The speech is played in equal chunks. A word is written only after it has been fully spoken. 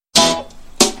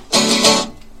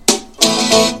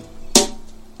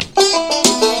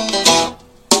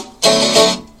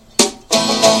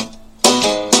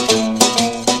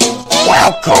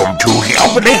Welcome to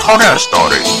Hillbilly Horror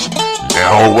Stories.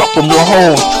 Now welcome your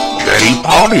host, Jerry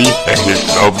Polly, and his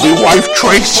lovely wife,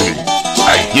 Tracy.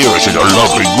 And here's a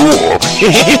lovely ghoul.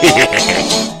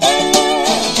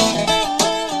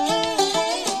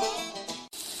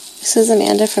 This is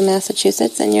Amanda from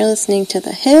Massachusetts, and you're listening to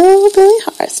the Hillbilly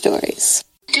Horror Stories.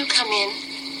 Do come in.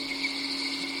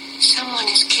 Someone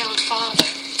has killed Father.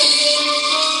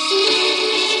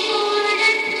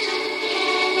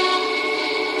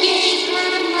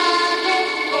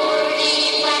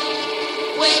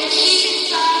 When she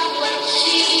saw what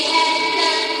she had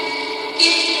done,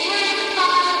 gave her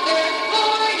father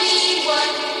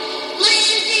 41.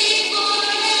 Lizzie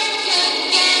Borden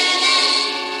together.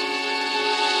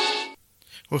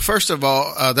 Well, first of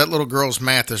all, that little girl's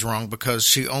math is wrong because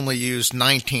she only used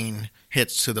 19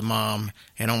 hits to the mom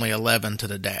and only 11 to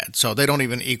the dad. So they don't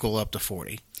even equal up to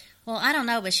 40. Well, I don't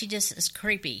know, but she just is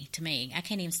creepy to me. I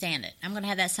can't even stand it. I'm going to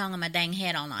have that song on my dang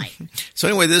head all night. So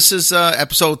anyway, this is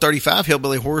episode 35,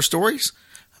 Hillbilly Horror Stories.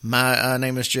 My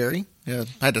name is Jerry. I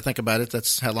had to think about it.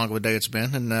 That's how long of a day it's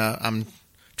been. And I'm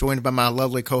joined by my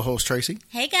lovely co-host, Tracy.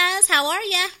 Hey, guys. How are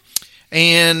ya?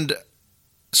 And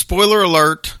spoiler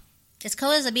alert. It's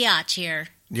cold as a biatch here.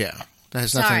 Yeah. That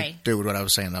has nothing to do with what I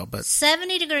was saying, though. But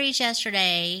 70 degrees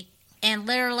yesterday, and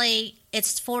literally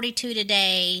it's 42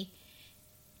 today.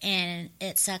 And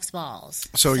it sucks balls.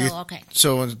 Okay.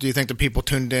 So do you think the people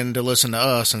tuned in to listen to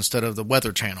us instead of the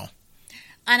Weather Channel?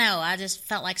 I know. I just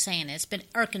felt like saying it. It's been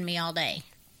irking me all day.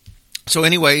 So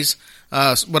anyways,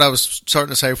 what I was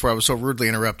starting to say before I was so rudely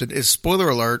interrupted is, spoiler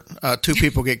alert, 2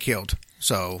 people get killed.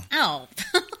 So. Oh.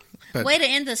 Way to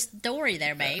end the story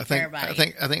there, babe, for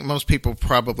everybody. I think most people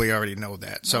probably already know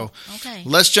that. So okay.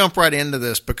 Let's jump right into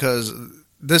this because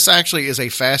this actually is a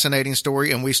fascinating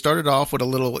story, and we started off with a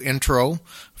little intro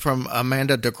from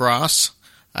Amanda DeGrasse,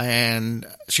 and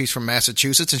she's from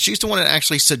Massachusetts, and she's the one that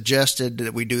actually suggested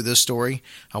that we do this story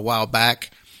a while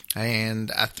back.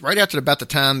 And right after about the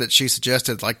time that she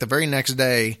suggested, like the very next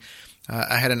day,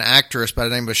 I had an actress by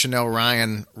the name of Chanel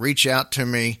Ryan reach out to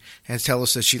me and tell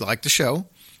us that she liked the show,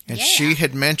 and she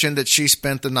had mentioned that she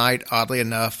spent the night, oddly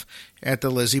enough, at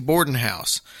the Lizzie Borden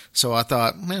house. So I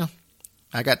thought, well,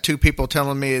 I got 2 people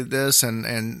telling me this,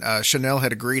 and Chanel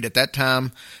had agreed at that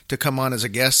time to come on as a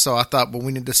guest, so I thought, well,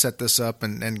 we need to set this up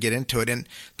and get into it. And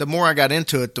the more I got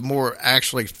into it, the more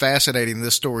actually fascinating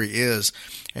this story is.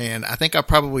 And I think I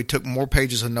probably took more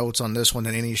pages of notes on this one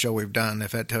than any show we've done,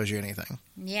 if that tells you anything.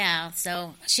 Yeah,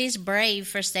 so she's brave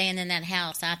for staying in that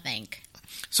house, I think.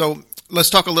 So let's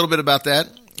talk a little bit about that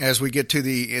as we get to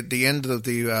the end of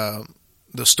the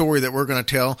story that we're going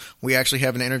to tell. We actually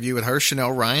have an interview with her,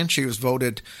 Chanel Ryan. She was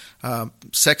voted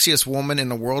sexiest woman in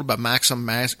the world by Maxim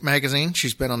magazine.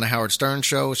 She's been on the Howard Stern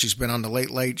show. She's been on the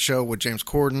Late Late show with James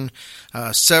Corden.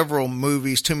 Several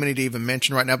movies, too many to even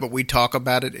mention right now, but we talk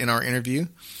about it in our interview.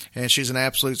 And she's an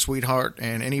absolute sweetheart.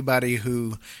 And anybody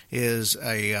who is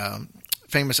a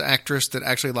famous actress that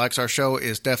actually likes our show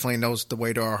definitely knows the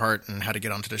way to our heart and how to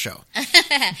get onto the show.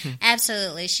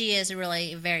 Absolutely. She is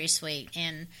really very sweet.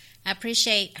 And I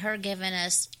appreciate her giving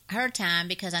us her time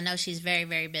because I know she's very,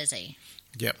 very busy.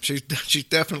 Yep, she's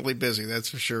definitely busy, that's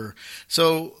for sure.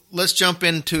 So let's jump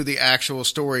into the actual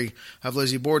story of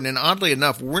Lizzie Borden. And oddly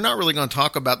enough, we're not really going to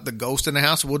talk about the ghost in the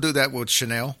house. We'll do that with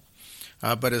Chanel.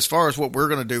 But as far as what we're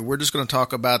going to do, we're just going to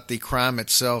talk about the crime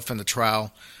itself and the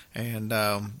trial. And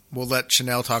we'll let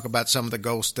Chanel talk about some of the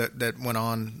ghosts that went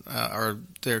on, or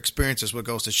their experiences with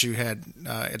ghosts that she had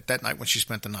at that night when she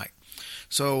spent the night.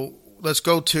 So let's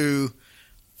go to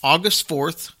August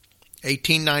 4th,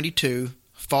 1892,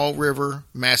 Fall River,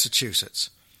 Massachusetts.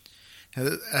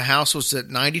 The house was at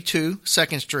 92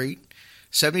 2nd Street.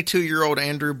 72-year-old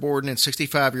Andrew Borden and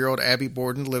 65-year-old Abby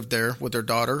Borden lived there with their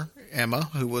daughter, Emma,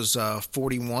 who was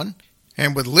 41,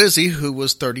 and with Lizzie, who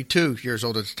was 32 years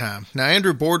old at the time. Now,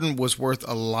 Andrew Borden was worth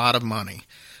a lot of money.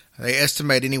 They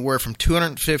estimate anywhere from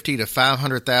 $250,000 to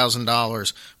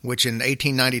 $500,000, which in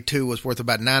 1892 was worth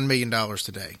about $9 million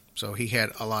today. So he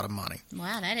had a lot of money.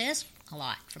 Wow, that is a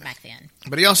lot for back then.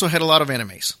 But he also had a lot of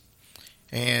enemies.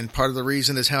 And part of the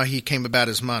reason is how he came about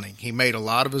his money. He made a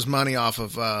lot of his money off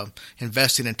of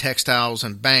investing in textiles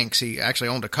and banks. He actually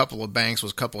owned a couple of banks,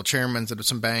 was a couple of chairmen of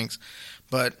some banks.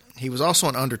 But he was also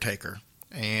an undertaker.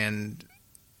 And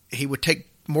he would take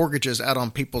mortgages out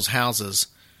on people's houses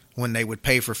when they would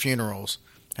pay for funerals.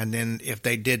 And then if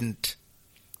they didn't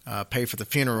pay for the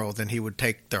funeral, then he would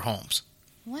take their homes.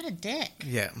 What a dick.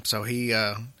 Yeah, so he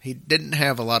didn't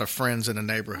have a lot of friends in the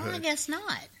neighborhood. Well, I guess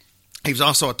not. He was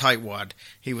also a tightwad.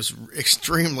 He was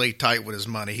extremely tight with his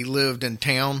money. He lived in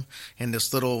town in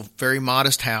this little, very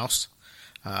modest house,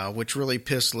 which really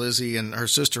pissed Lizzie and her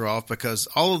sister off because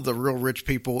all of the real rich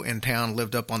people in town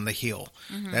lived up on the hill.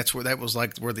 That was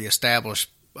like where the established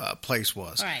place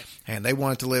was. Right. And they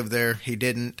wanted to live there. He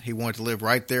didn't. He wanted to live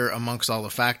right there amongst all the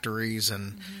factories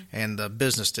and the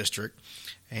business district.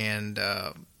 And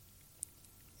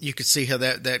you could see how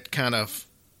that kind of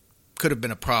could have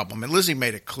been a problem. And Lizzie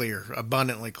made it clear,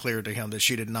 abundantly clear to him that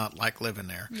she did not like living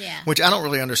there. Yeah. Which I don't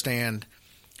really understand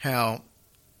how,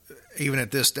 even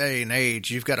at this day and age,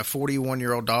 you've got a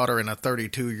 41-year-old daughter and a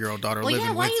 32-year-old daughter living with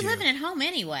you. Why are you living at home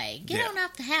anyway? Get on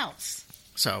out the house.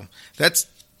 So that's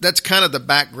kind of the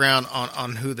background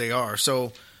on who they are.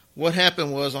 So what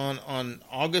happened was on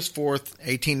August 4th,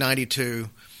 1892,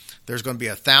 there's going to be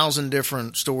 1,000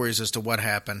 different stories as to what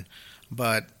happened.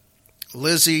 But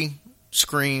Lizzie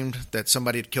screamed that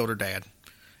somebody had killed her dad,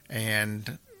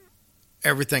 and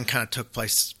everything kind of took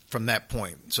place from that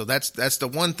point. So that's the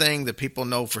one thing that people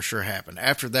know for sure happened.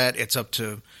 After that, it's up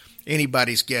to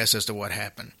anybody's guess as to what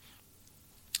happened.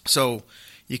 So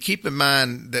you keep in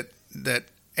mind that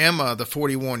Emma, the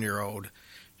 41-year-old,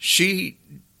 she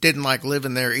didn't like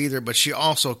living there either, but she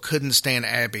also couldn't stand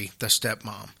Abby, the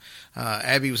stepmom.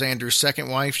 Abby was Andrew's second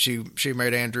wife. She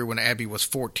married Andrew when Abby was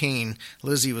 14.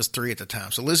 Lizzie was 3 at the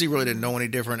time. So Lizzie really didn't know any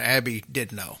different. Abby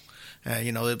did know.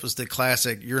 It was the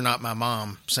classic "you're not my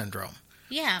mom" syndrome.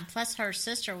 Yeah, plus her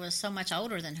sister was so much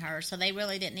older than her, so they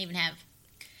really didn't even have,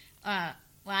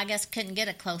 I guess couldn't get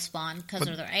a close bond because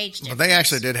of their age difference. But they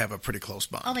actually did have a pretty close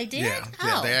bond. Oh, they did?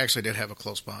 Yeah, they actually did have a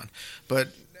close bond. But,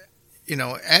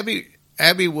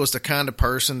 Abby was the kind of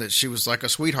person that she was like a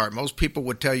sweetheart. Most people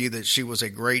would tell you that she was a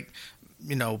great,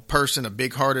 person, a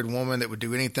big-hearted woman that would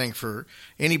do anything for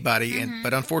anybody.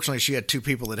 But unfortunately, she had 2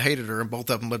 people that hated her, and both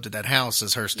of them lived at that house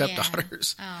as her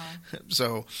stepdaughters. Yeah. Oh.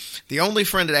 So the only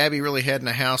friend that Abby really had in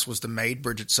the house was the maid,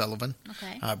 Bridget Sullivan.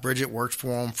 Okay. Bridget worked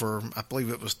for him for, I believe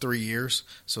it was 3 years,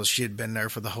 so she had been there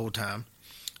for the whole time.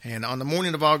 And on the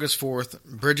morning of August 4th,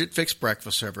 Bridget fixed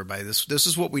breakfast for everybody. This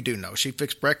is what we do know. She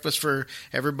fixed breakfast for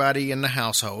everybody in the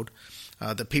household.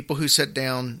 The people who sat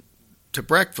down to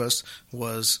breakfast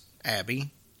was Abby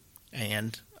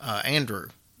and Andrew.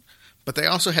 But they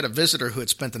also had a visitor who had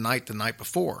spent the night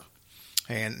before.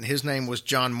 And his name was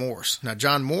John Morse. Now,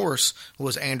 John Morse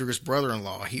was Andrew's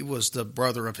brother-in-law. He was the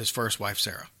brother of his first wife,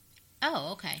 Sarah.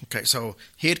 Oh, okay. Okay, so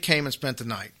he had came and spent the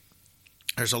night.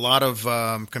 There's a lot of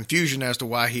confusion as to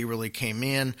why he really came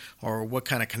in or what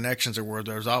kind of connections there were.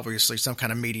 There was obviously some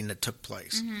kind of meeting that took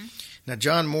place. Now,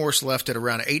 John Morse left at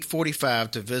around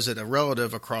 8:45 to visit a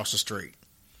relative across the street.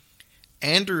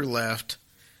 Andrew left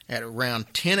at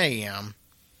around 10 a.m.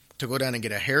 to go down and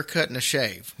get a haircut and a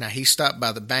shave. Now, he stopped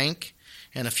by the bank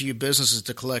and a few businesses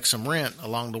to collect some rent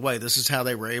along the way. This is how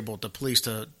they were able to police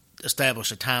to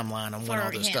establish a timeline on when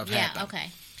all this stuff happened. Yeah,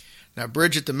 okay. Now,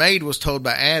 Bridget, the maid, was told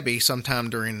by Abby sometime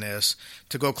during this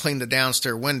to go clean the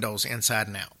downstairs windows inside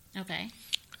and out. Okay.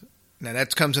 Now,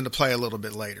 that comes into play a little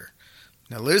bit later.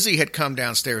 Now, Lizzie had come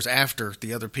downstairs after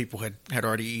the other people had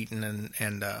already eaten,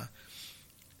 and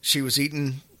she was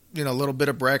eating, a little bit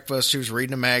of breakfast. She was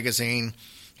reading a magazine,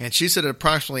 and she said at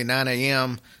approximately 9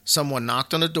 a.m., someone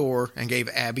knocked on the door and gave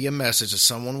Abby a message that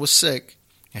someone was sick,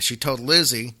 and she told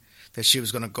Lizzie that she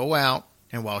was going to go out,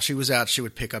 and while she was out, she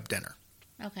would pick up dinner.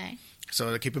 Okay.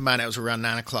 So keep in mind, that was around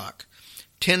 9 o'clock.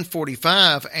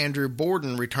 10:45, Andrew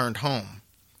Borden returned home.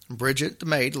 Bridget, the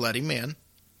maid, let him in.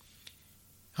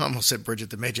 I almost said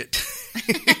Bridget the midget.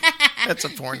 That's a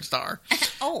porn star.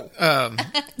 Oh. Oh,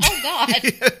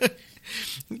 God.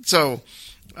 So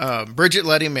Bridget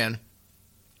let him in.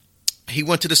 He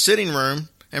went to the sitting room,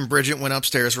 and Bridget went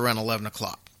upstairs around 11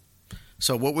 o'clock.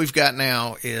 So what we've got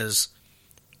now is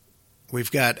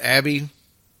we've got Abby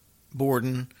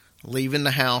Borden leaving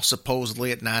the house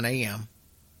supposedly at 9 a.m.,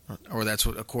 or that's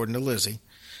what according to Lizzie.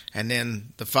 And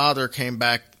then the father came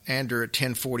back, Andrew, at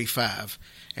 10:45,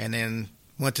 and then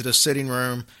went to the sitting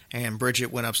room, and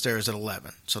Bridget went upstairs at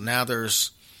 11. So now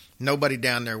there's nobody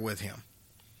down there with him.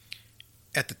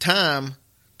 At the time,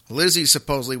 Lizzie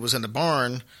supposedly was in the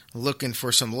barn looking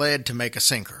for some lead to make a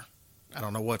sinker. I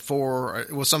don't know what for.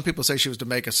 Well, some people say she was to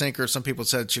make a sinker. Some people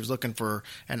said she was looking for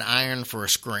an iron for a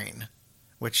screen,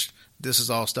 which this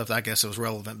is all stuff that I guess it was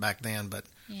relevant back then, but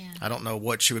yeah. I don't know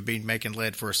what she would be making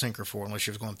lead for a sinker for unless she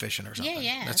was going fishing or something.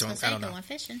 Yeah. That's what I don't know. Going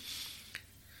fishing.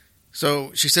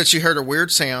 So she said she heard a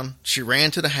weird sound. She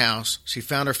ran to the house. She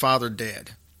found her father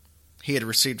dead. He had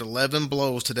received 11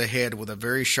 blows to the head with a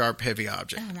very sharp, heavy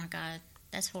object. Oh, my God.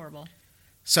 That's horrible.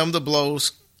 Some of the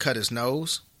blows cut his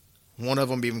nose. One of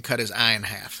them even cut his eye in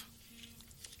half.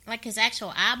 Like his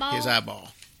actual eyeball? His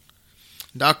eyeball.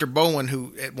 Dr. Bowen,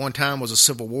 who at one time was a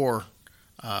Civil War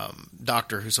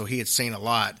doctor, so he had seen a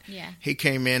lot, he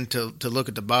came in to look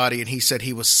at the body, and he said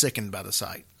he was sickened by the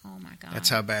sight. Oh, my God. That's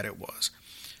how bad it was.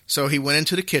 So he went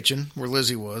into the kitchen where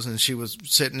Lizzie was, and she was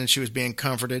sitting and she was being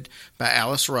comforted by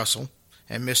Alice Russell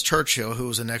and Miss Churchill, who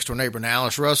was a next-door neighbor. Now,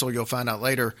 Alice Russell, you'll find out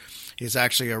later, is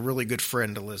actually a really good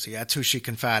friend to Lizzie. That's who she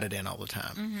confided in all the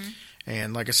time. Mm-hmm.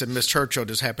 And like I said, Miss Churchill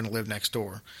just happened to live next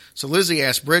door. So Lizzie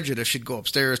asked Bridget if she'd go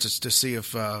upstairs to see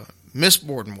if Miss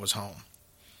Borden was home.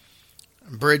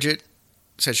 Bridget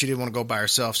said she didn't want to go by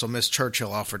herself, so Miss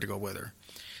Churchill offered to go with her.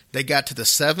 They got to the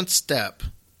 7th step,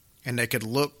 and they could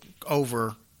look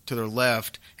over to their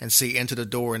left and see into the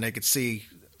door, and they could see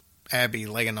Abby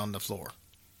laying on the floor.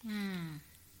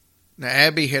 Now,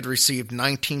 Abby had received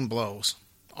 19 blows.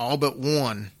 All but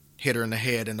one hit her in the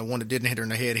head, and the one that didn't hit her in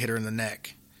the head hit her in the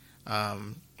neck.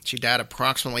 She died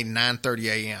approximately 9:30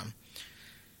 a.m.,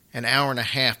 an hour and a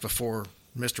half before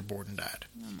Mr. Borden died.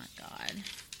 Oh, my God.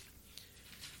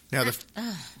 Now,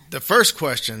 the first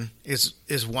question is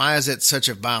why is it such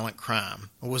a violent crime?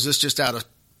 Was this just out of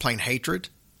plain hatred?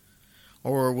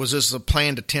 Or was this a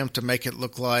planned attempt to make it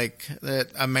look like that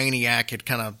a maniac had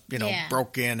kind of,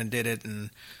 broke in and did it, and,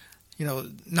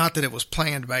 not that it was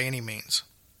planned by any means.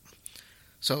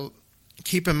 So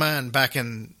keep in mind, back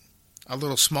in a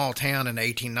little small town in the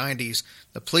 1890s,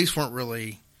 the police weren't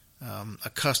really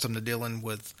accustomed to dealing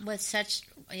with such,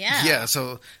 Yeah,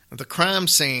 so the crime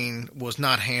scene was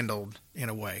not handled in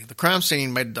a way. The crime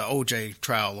scene made the O.J.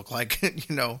 trial look like,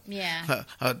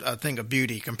 a thing of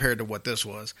beauty compared to what this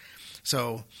was.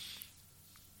 So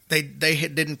they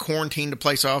didn't quarantine the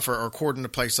place off or cordon the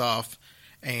place off,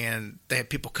 and they had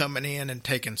people coming in and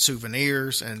taking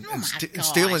souvenirs and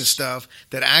stealing stuff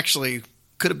that actually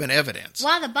could have been evidence.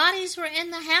 While the bodies were in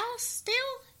the house still?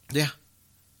 Yeah.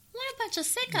 What a bunch of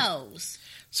sickos.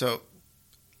 So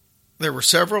there were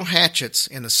several hatchets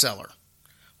in the cellar.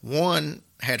 One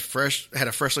had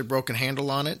a freshly broken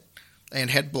handle on it and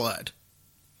had blood.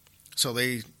 So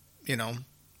they,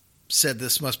 said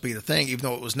this must be the thing, even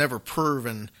though it was never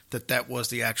proven that was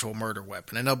the actual murder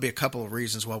weapon. And there'll be a couple of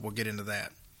reasons why we'll get into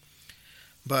that.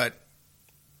 But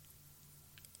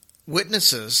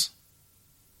witnesses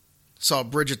saw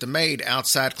Bridget the maid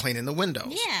outside cleaning the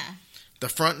windows. Yeah. The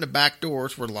front and the back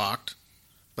doors were locked,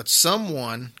 but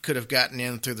someone could have gotten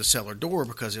in through the cellar door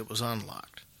because it was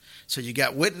unlocked. So you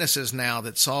got witnesses now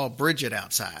that saw Bridget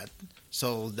outside,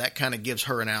 so that kind of gives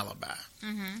her an alibi.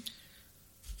 Mm-hmm.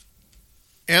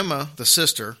 Emma, the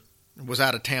sister, was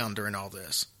out of town during all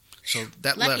this. So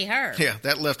that Lucky her. Yeah,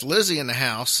 that left Lizzie in the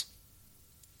house,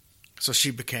 so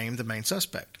she became the main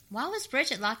suspect. Why was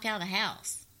Bridget locked out of the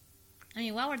house? I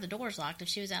mean, why were the doors locked if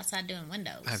she was outside doing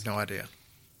windows? I have no idea.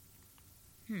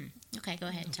 Okay, go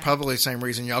ahead. Sorry. Probably the same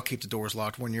reason y'all keep the doors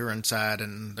locked when you're inside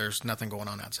and there's nothing going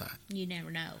on outside. You never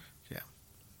know. Yeah.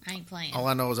 I ain't playing. All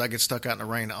I know is I get stuck out in the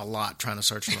rain a lot trying to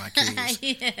search for my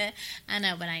keys. Yeah, I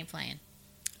know, but I ain't playing.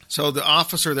 So the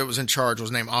officer that was in charge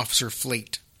was named Officer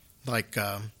Fleet, like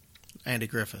Andy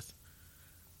Griffith.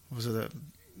 Was it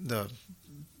the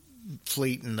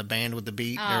Fleet and the band with the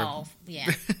beat? Oh, yeah.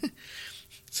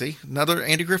 See, another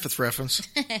Andy Griffith reference.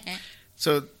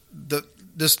 So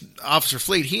this Officer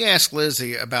Fleet, he asked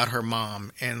Lizzie about her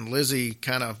mom, and Lizzie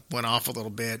kind of went off a little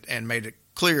bit and made it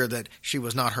clear that she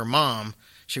was not her mom.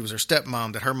 She was her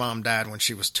stepmom, that her mom died when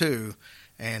she was 2,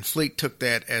 and Fleet took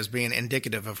that as being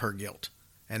indicative of her guilt.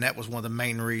 And that was one of the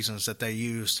main reasons that they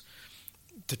used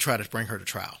to try to bring her to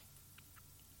trial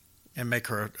and make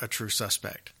her a true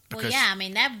suspect. Well, yeah, I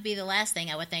mean, that would be the last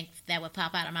thing I would think that would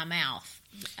pop out of my mouth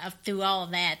through all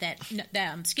of that.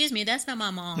 Excuse me, that's not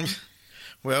my mom.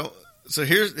 Well, so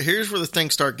here's where the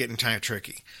things start getting kind of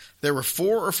tricky. There were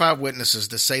 4 or 5 witnesses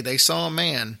that say they saw a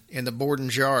man in the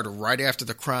Borden's yard right after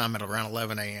the crime at around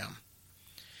 11 a.m.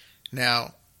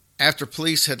 Now, after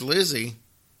police had Lizzie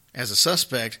as a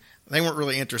suspect, they weren't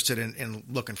really interested in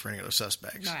looking for any other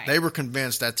suspects. Right. They were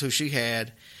convinced that's who she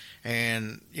had.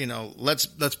 And, let's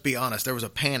be honest, there was a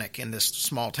panic in this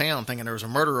small town thinking there was a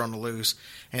murder on the loose,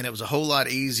 and it was a whole lot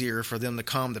easier for them to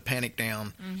calm the panic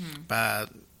down by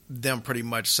them pretty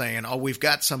much saying, oh, we've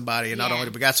got somebody, and not only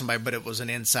did we got somebody, but it was an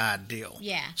inside deal.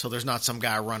 Yeah. So there's not some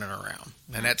guy running around.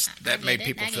 And that made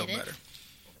people feel it. better.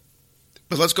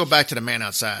 But let's go back to the man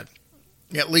outside.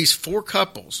 At least 4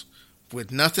 couples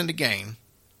with nothing to gain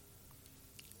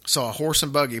saw a horse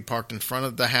and buggy parked in front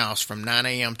of the house from 9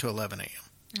 a.m. to 11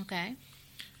 a.m. Okay.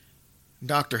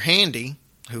 Dr. Handy,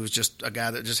 who was just a guy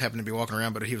that just happened to be walking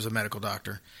around, but he was a medical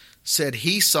doctor, said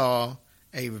he saw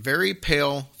a very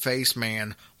pale-faced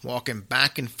man walking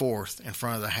back and forth in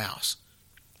front of the house.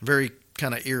 Very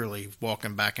kind of eerily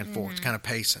walking back and forth, kind of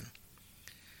pacing.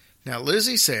 Now,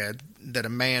 Lizzie said that a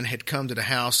man had come to the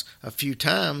house a few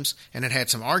times and had had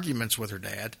some arguments with her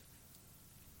dad,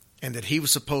 and that he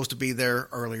was supposed to be there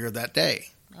earlier that day.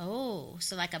 Oh,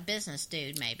 so like a business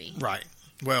dude, maybe. Right.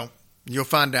 Well, you'll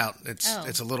find out. It's Oh.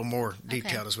 a little more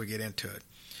detailed Okay. as we get into it.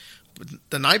 But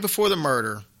the night before the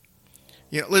murder,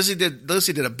 Lizzie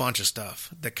did a bunch of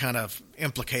stuff that kind of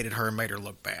implicated her and made her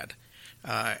look bad.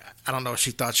 I don't know if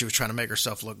she thought she was trying to make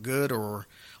herself look good or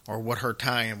what her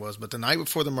tie-in was, but the night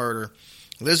before the murder,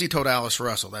 Lizzie told Alice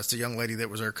Russell, that's the young lady that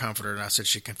was her comforter, and I said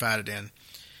she confided in,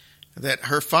 that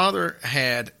her father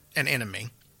had an enemy,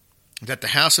 that the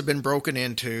house had been broken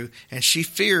into, and she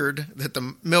feared that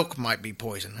the milk might be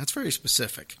poisoned. That's very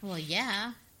specific. Well,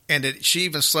 yeah. And that she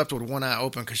even slept with one eye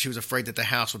open because she was afraid that the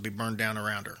house would be burned down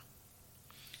around her.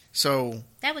 So,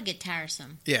 That would get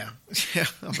tiresome. yeah,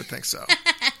 I would think so.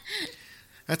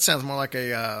 That sounds more like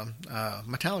a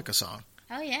Metallica song.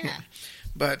 Oh, yeah.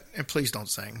 And please don't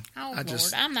sing. Oh, Lord.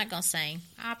 I'm not going to sing.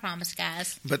 I promise,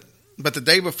 guys. But the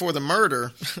day before the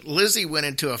murder, Lizzie went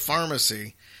into a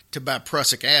pharmacy to buy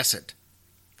prussic acid,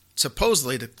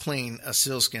 supposedly to clean a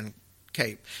sealskin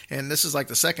cape. And this is like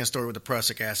the second story with the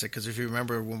prussic acid, because if you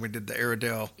remember when we did the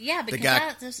Iredell, Yeah, because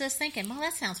I was just thinking, well,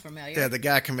 that sounds familiar. the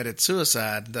guy committed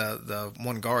suicide. The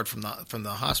one guard from the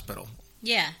hospital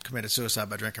Yeah. committed suicide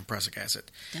by drinking prussic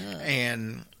acid, Duh.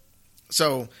 and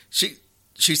so she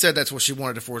said that's what she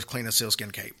wanted it for, was clean a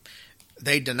sealskin cape.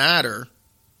 They denied her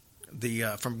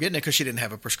from getting it because she didn't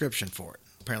have a prescription for it.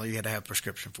 Apparently, you had to have a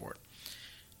prescription for it.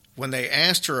 When they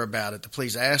asked her about it, the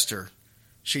police asked her,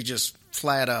 she just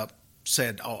flat up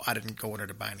said, "Oh, I didn't go in there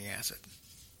to buy any acid."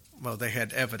 Well, they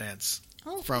had evidence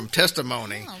from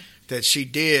testimony that she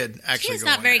did actually She's go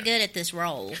not in very there. good at this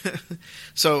role.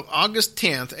 So, August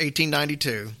 10th,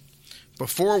 1892,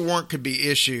 before a warrant could be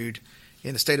issued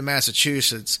in the state of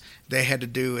Massachusetts, they had to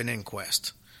do an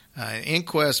inquest. An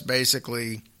inquest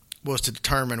basically was to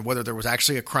determine whether there was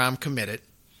actually a crime committed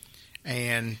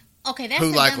and Okay, that's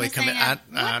who the likely dumbest thing commit.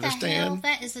 I I understand. The hell?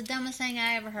 That is the dumbest thing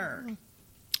I ever heard.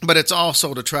 But it's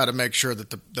also to try to make sure that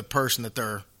the person that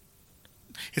they're...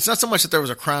 It's not so much that there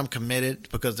was a crime committed,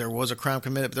 because there was a crime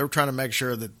committed, but they were trying to make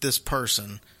sure that this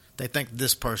person, they think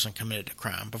this person committed a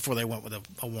crime before they went with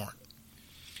a warrant.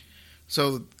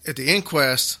 So at the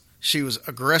inquest, she was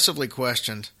aggressively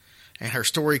questioned, and her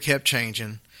story kept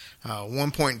changing. One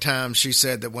point in time, she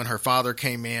said that when her father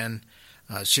came in,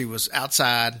 she was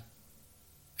outside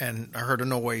and heard a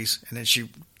noise, and then she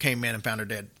came in and found her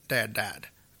dad died.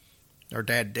 Her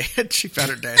dad dead. She found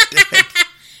her dad dead.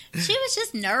 She was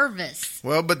just nervous.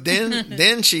 Well, but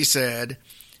then she said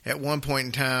at one point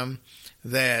in time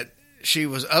that she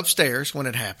was upstairs when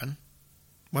it happened.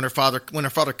 When her father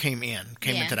came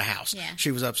into the house, yeah.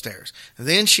 She was upstairs. And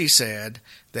then she said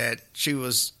that she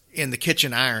was in the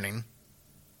kitchen ironing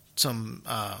some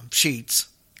sheets.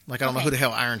 Like, I don't know who the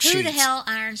hell irons sheets. Who the hell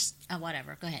irons? Oh,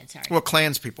 whatever. Go ahead. Sorry. Well,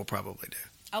 Klans people probably do.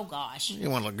 Oh, gosh. You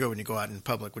want to look good when you go out in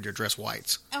public with your dress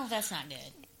whites. Oh, that's not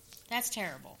good. That's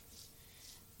terrible.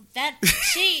 I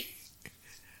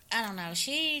don't know.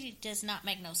 She does not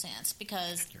make no sense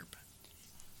because,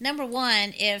 number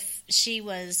one, if she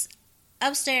was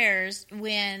upstairs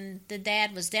when the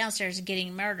dad was downstairs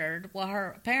getting murdered,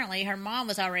 well, apparently her mom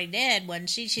was already dead, wasn't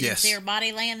she? She didn't Yes. see her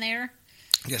body laying there.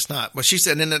 Guess not. But she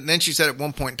said, and then she said at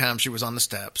one point in time she was on the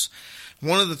steps.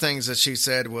 One of the things that she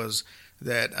said was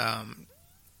that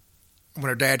when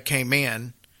her dad came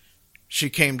in, she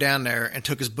came down there and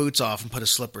took his boots off and put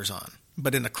his slippers on.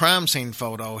 But in the crime scene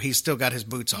photo, he's still got his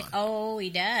boots on. Oh, he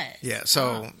does. Yeah,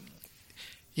 so,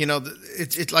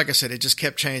 it's like I said, it just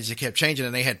kept changing,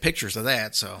 and they had pictures of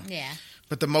that. So, Yeah.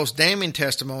 But the most damning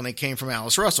testimony came from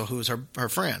Alice Russell, who was her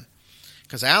friend.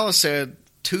 Because Alice said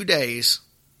 2 days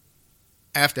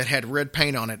after it had red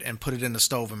paint on it and put it in the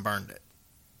stove and burned it.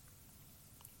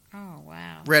 Oh,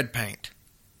 wow. Red paint.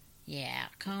 Yeah.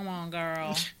 Come on,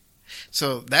 girl.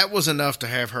 So that was enough to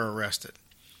have her arrested.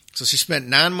 So she spent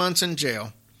 9 months in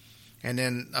jail and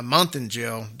then a month in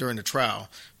jail during the trial.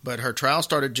 But her trial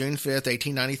started June 5th,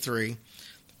 1893.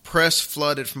 Press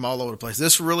flooded from all over the place.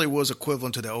 This really was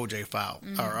equivalent to the O.J. file,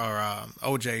 or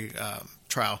O.J.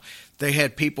 Trial. They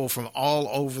had people from all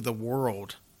over the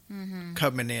world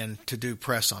coming in to do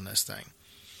press on this thing.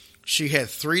 She had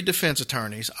 3 defense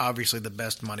attorneys, obviously the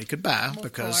best money could buy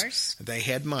because course. they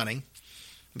had money.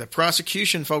 The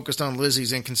prosecution focused on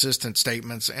Lizzie's inconsistent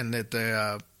statements and that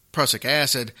the prussic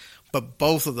acid, but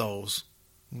both of those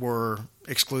were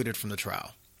excluded from the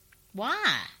trial.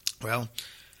 Why? Well,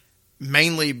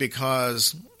 mainly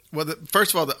because,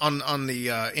 first of all, on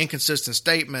the inconsistent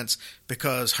statements,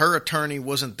 because her attorney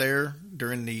wasn't there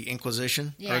during the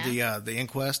Inquisition or the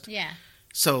inquest. Yeah.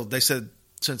 So they said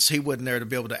since he wasn't there to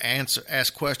be able to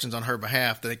ask questions on her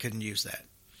behalf, that they couldn't use that.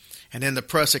 And then the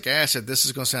prussic acid, this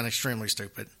is going to sound extremely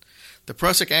stupid. The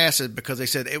prussic acid, because they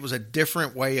said it was a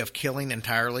different way of killing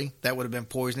entirely, that would have been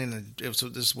poisoning, and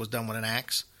this was done with an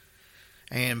axe.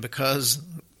 And because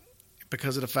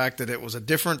of the fact that it was a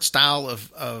different style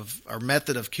of or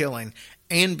method of killing,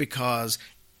 and because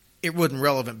it wasn't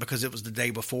relevant because it was the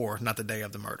day before, not the day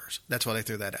of the murders. That's why they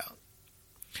threw that out.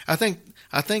 I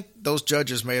think those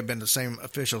judges may have been the same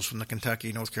officials from the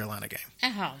Kentucky-North Carolina game.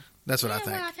 Oh. That's what I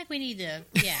think. Well, I think we need to,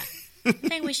 I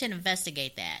think we should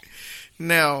investigate that.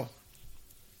 Now,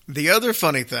 the other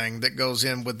funny thing that goes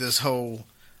in with this whole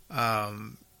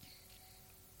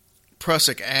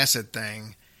prussic acid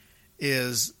thing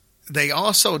is they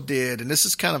also did, and this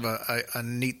is kind of a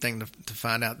neat thing to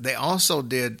find out, they also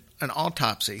did an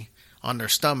autopsy on their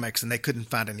stomachs, and they couldn't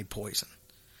find any poison.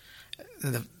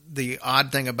 The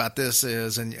odd thing about this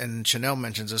is, and Chanel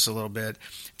mentions this a little bit,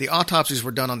 the autopsies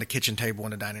were done on the kitchen table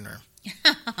in the dining room.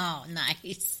 Oh,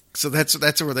 nice. So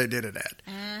that's where they did it at.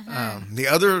 Uh-huh. The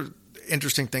other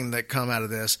interesting thing that come out of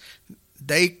this,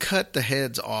 they cut the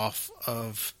heads off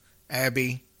of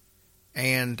Abby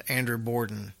and Andrew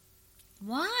Borden.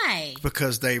 Why?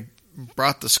 Because they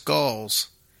brought the skulls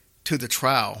to the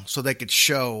trial so they could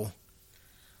show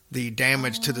the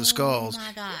damage to the skulls. Oh,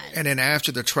 my God. And then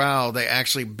after the trial, they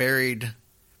actually buried,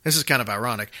 this is kind of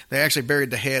ironic, they actually buried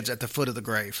the heads at the foot of the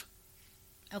grave.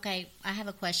 Okay, I have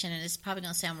a question, and it's probably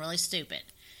going to sound really stupid.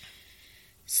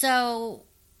 So,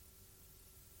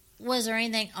 was there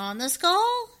anything on the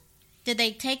skull? Did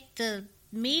they take the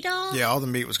meat off? Yeah, all the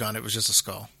meat was gone. It was just a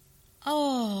skull.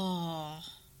 Oh.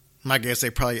 My guess, they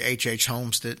probably H.H.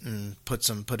 Holmes'd it and put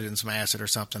it in some acid or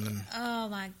something. And Oh,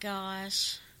 my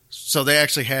gosh. so they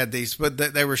actually had these, but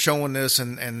they were showing this,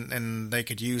 and they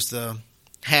could use the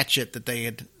hatchet that they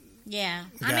had. Yeah.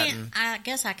 Gotten. I mean, I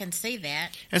guess I can see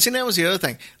that. And see, that was the other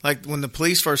thing. Like, when the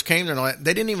police first came there, and all that,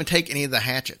 they didn't even take any of the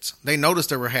hatchets. They noticed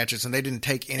there were hatchets, and they didn't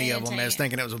take any They of didn't them take as it.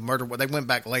 thinking it was a murder. They went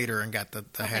back later and got the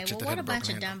Okay, hatchet well, that what had a a broken bunch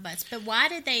of handle. dumb butts. But why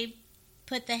did they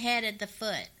put the head at the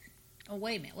foot? Oh,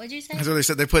 wait a minute. What did you say? That's what they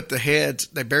said. They put the heads,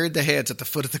 they buried the heads at the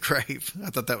foot of the grave. I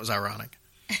thought that was ironic.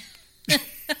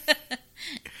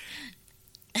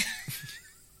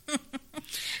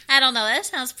 I don't know. That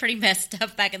sounds pretty messed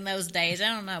up back in those days. I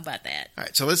don't know about that. All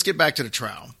right, so let's get back to the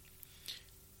trial.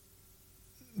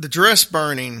 The dress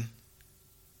burning,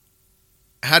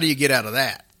 how do you get out of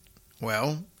that?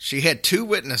 Well, she had two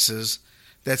witnesses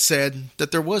that said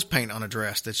that there was paint on a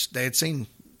dress, that they had seen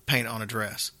paint on a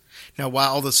dress. Now, why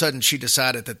all of a sudden she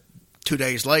decided that 2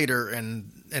 days later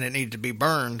and it needed to be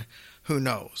burned, who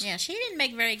knows? Yeah, she didn't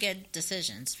make very good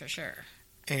decisions, for sure.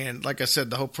 And like I said,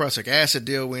 the whole prussic acid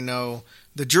deal, we know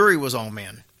the jury was all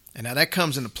men. And now that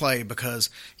comes into play because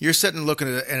you're sitting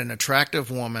looking at an attractive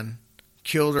woman,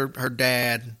 killed her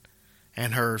dad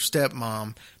and her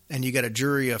stepmom, and you got a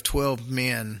jury of 12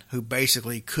 men who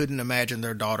basically couldn't imagine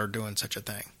their daughter doing such a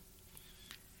thing.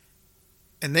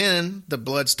 And then the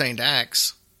blood-stained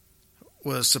axe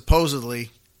was supposedly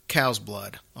cow's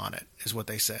blood on it, is what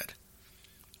they said.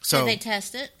 So Did they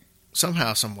test it?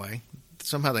 somehow, some way,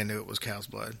 somehow they knew it was cow's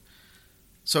blood.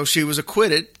 So she was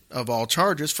acquitted of all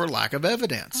charges for lack of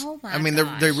evidence. Oh, my I mean,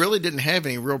 gosh. they really didn't have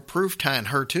any real proof tying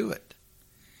her to it.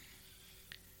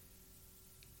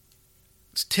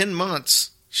 It's 10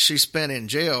 months she spent in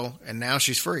jail, and now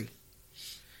she's free.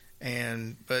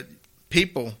 But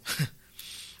people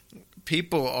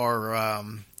are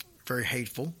very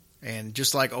hateful, and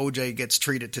just like OJ gets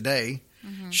treated today,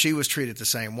 she was treated the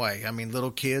same way. I mean, little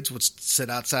kids would sit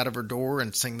outside of her door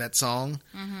and sing that song.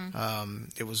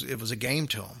 It was a game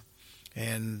to them,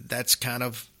 and that's kind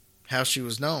of how she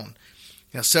was known.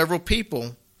 Now, several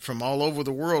people from all over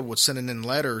the world would send in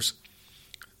letters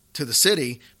to the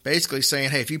city, basically saying,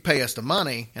 "Hey, if you pay us the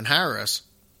money and hire us,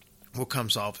 we'll come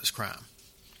solve this crime."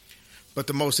 But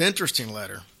the most interesting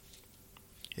letter,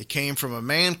 it came from a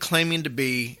man claiming to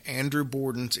be Andrew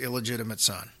Borden's illegitimate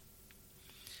son.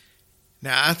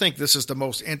 Now, I think this is the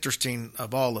most interesting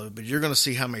of all of it, but you're going to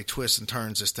see how many twists and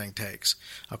turns this thing takes.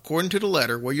 According to the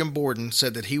letter, William Borden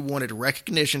said that he wanted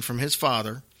recognition from his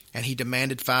father, and he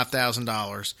demanded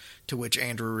 $5,000, to which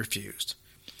Andrew refused.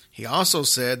 He also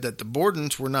said that the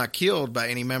Bordens were not killed by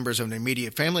any members of the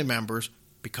immediate family members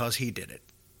because he did it.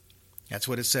 That's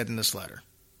what it said in this letter.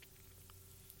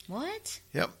 What?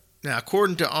 Yep. Now,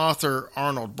 according to author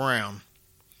Arnold Brown,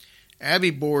 Abby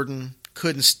Borden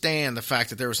couldn't stand the fact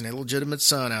that there was an illegitimate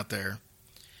son out there,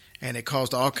 and it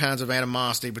caused all kinds of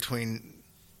animosity between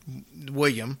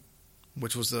William,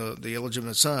 which was the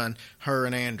illegitimate son, her,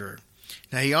 and Andrew.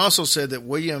 Now, he also said that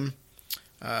William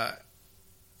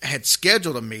had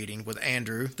scheduled a meeting with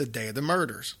Andrew the day of the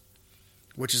murders,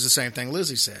 which is the same thing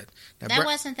Lizzie said. Now, That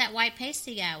wasn't that white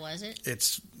pasty guy, was it?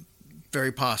 It's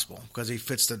very possible because he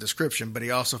fits the description, but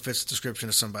he also fits the description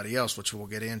of somebody else, which we'll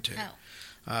get into.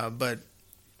 Oh. But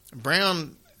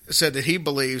Brown said that he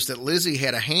believes that Lizzie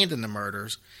had a hand in the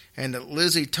murders and that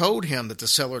Lizzie told him that the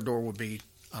cellar door would be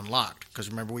unlocked. Because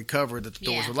remember, we covered that the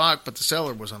doors were locked, but the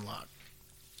cellar was unlocked.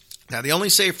 Now, the only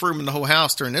safe room in the whole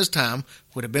house during this time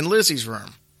would have been Lizzie's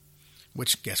room,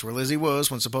 which, guess where Lizzie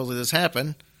was when supposedly this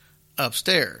happened?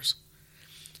 Upstairs.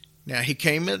 Now, he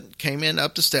came in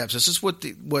up the steps. This is what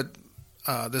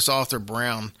this author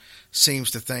Brown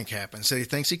seems to think happened. So he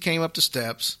thinks he came up the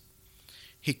steps,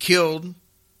 he killed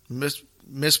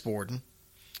Miss Borden,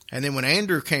 and then when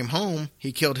Andrew came home,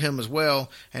 he killed him as well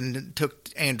and took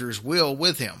Andrew's will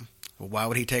with him. Well, why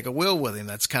would he take a will with him?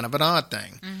 That's kind of an odd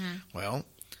thing. Mm-hmm. Well,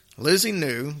 Lizzie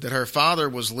knew that her father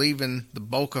was leaving the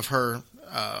bulk of her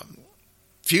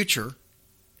future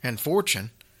and fortune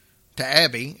to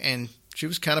Abby, and she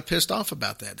was kind of pissed off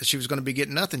about that she was going to be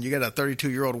getting nothing. You got a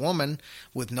 32-year-old woman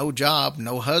with no job,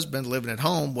 no husband, living at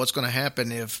home. What's going to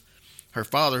happen if her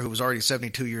father, who was already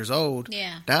 72 years old,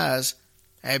 dies?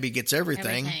 Abby gets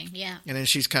everything. Yeah. And then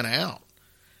she's kind of out.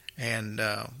 And,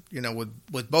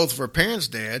 with both of her parents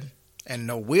dead and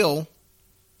no will,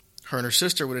 her and her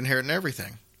sister would inherit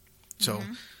everything. So,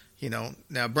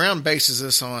 now Brown bases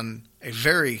this on a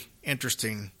very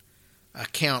interesting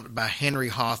account by Henry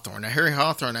Hawthorne. Now, Henry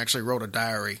Hawthorne actually wrote a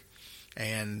diary,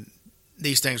 and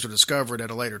these things were discovered at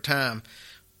a later time.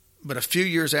 But a few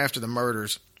years after the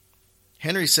murders,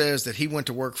 Henry says that he went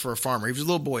to work for a farmer. He was a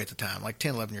little boy at the time, like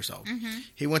 10, 11 years old. Mm-hmm.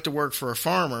 He went to work for a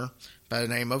farmer by the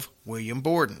name of William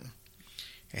Borden.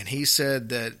 And he said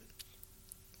that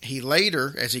he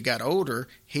later, as he got older,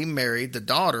 he married the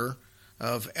daughter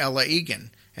of Ella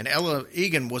Egan. And Ella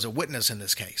Egan was a witness in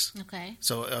this case. Okay.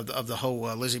 So of the whole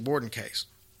Lizzie Borden case.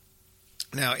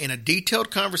 Now, in a detailed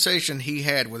conversation he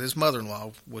had with his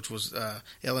mother-in-law, which was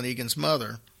Ellen Egan's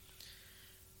mother,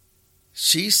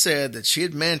 she said that she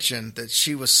had mentioned that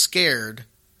she was scared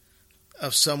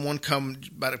of someone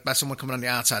by someone coming on the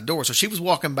outside door. So she was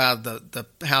walking by the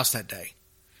house that day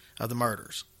of the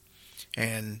murders,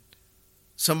 and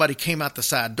somebody came out the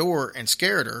side door and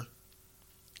scared her.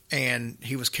 And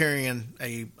he was carrying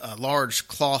a large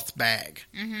cloth bag.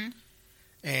 Mm-hmm.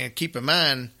 And keep in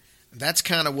mind, that's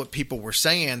kind of what people were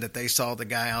saying, that they saw the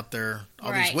guy out there.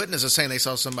 All these witnesses saying they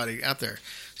saw somebody out there.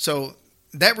 So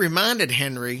that reminded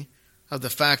Henry of the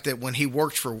fact that when he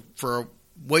worked for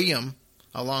William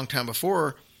a long time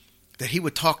before, that he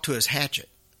would talk to his hatchet.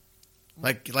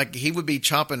 Like he would be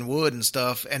chopping wood and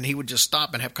stuff, and he would just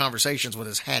stop and have conversations with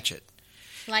his hatchet.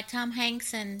 Like Tom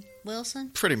Hanks and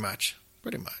Wilson? Pretty much.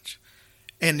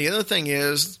 And the other thing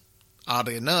is,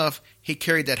 oddly enough, he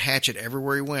carried that hatchet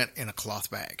everywhere he went in a cloth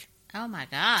bag. Oh, my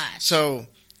gosh. So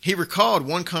he recalled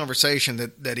one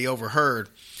conversation that he overheard.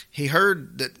 He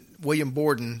heard that William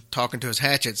Borden, talking to his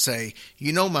hatchet, say,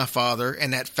 "You know my father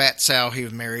and that fat sow he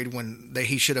was married when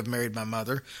he should have married my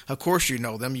mother. Of course you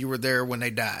know them. You were there when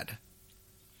they died."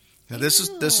 Now, this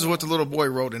is what the little boy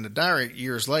wrote in the diary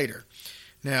years later.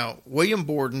 Now, William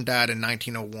Borden died in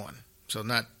 1901, so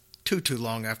not too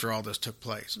long after all this took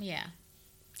place. Yeah.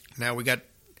 Now we got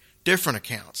different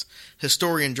accounts.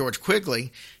 Historian George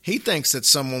Quigley, he thinks that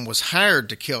someone was hired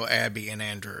to kill Abby and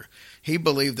Andrew. He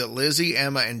believed that Lizzie,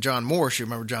 Emma, and John Morris, you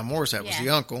remember John Morris, that was the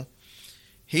uncle.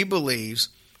 He believes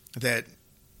that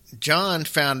John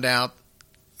found out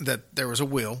that there was a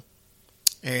will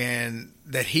and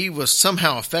that he was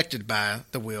somehow affected by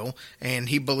the will, and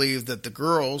he believed that the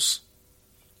girls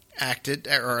acted,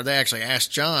 or they actually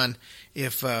asked John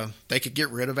if they could get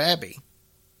rid of Abby.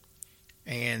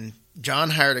 And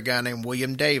John hired a guy named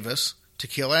William Davis to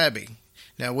kill Abby.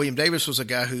 Now, William Davis was a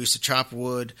guy who used to chop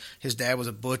wood. His dad was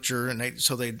a butcher, and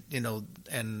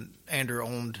and Andrew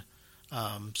owned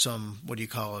some,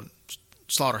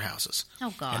 slaughterhouses.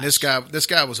 Oh, gosh. And this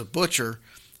guy was a butcher,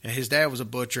 and his dad was a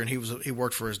butcher, and he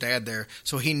worked for his dad there.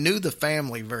 So he knew the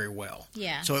family very well.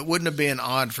 Yeah. So it wouldn't have been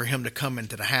odd for him to come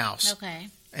into the house. Okay.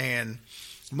 And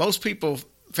most people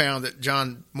found that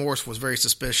John Morris was very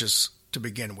suspicious to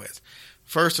begin with.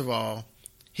 First of all,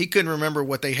 he couldn't remember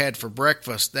what they had for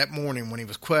breakfast that morning when he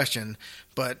was questioned,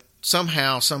 but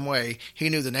somehow, some way, he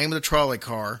knew the name of the trolley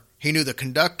car, he knew the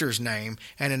conductor's name,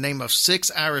 and the name of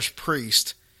 6 Irish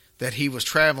priests that he was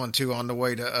traveling to on the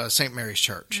way to St. Mary's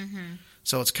Church. Mm-hmm.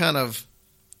 So it's kind of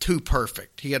too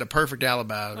perfect. He had a perfect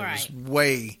alibi that was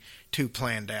way too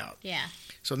planned out. Yeah.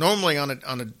 So normally on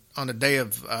a day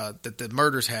of that the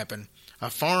murders happened, a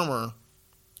farmer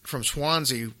from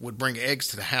Swansea would bring eggs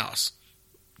to the house.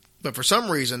 But for some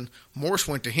reason, Morse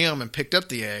went to him and picked up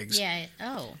the eggs Yeah.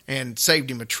 Oh. and saved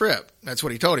him a trip. That's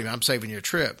what he told him. I'm saving you a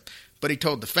trip. But he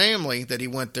told the family that he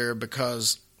went there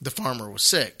because the farmer was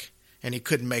sick and he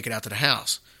couldn't make it out to the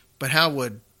house. But how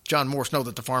would John Morse know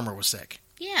that the farmer was sick?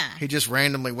 Yeah. He just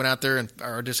randomly went out there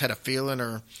or just had a feeling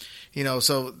or,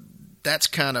 so that's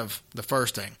kind of the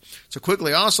first thing. So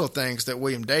Quigley also thinks that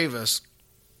William Davis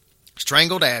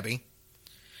strangled Abby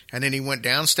and then he went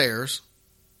downstairs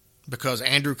because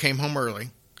Andrew came home early.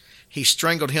 He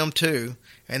strangled him too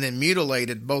and then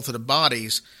mutilated both of the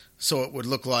bodies so it would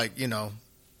look like,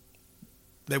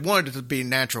 they wanted it to be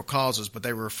natural causes, but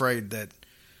they were afraid that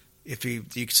if you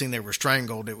could see they were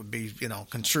strangled, it would be,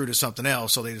 construed as something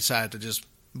else. So they decided to just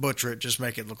butcher it, just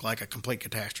make it look like a complete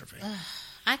catastrophe.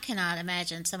 I cannot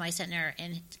imagine somebody sitting there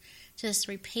and just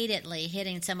repeatedly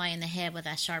hitting somebody in the head with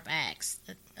a sharp axe.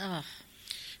 Ugh.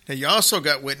 Now, you also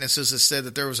got witnesses that said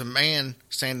that there was a man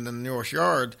standing in the north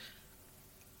yard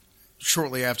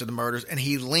shortly after the murders, and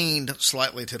he leaned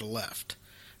slightly to the left.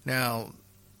 Now,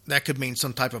 that could mean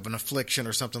some type of an affliction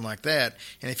or something like that.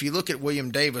 And if you look at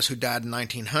William Davis, who died in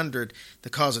 1900, the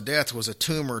cause of death was a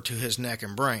tumor to his neck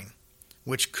and brain,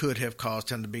 which could have caused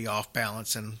him to be off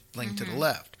balance and lean to the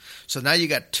left. So now you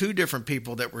got two different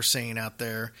people that we're seeing out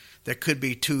there that could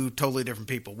be two totally different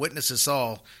people. Witnesses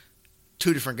saw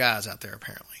two different guys out there,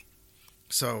 apparently.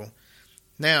 So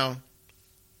now,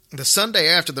 the Sunday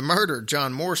after the murder,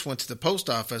 John Morse went to the post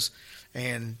office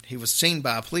and he was seen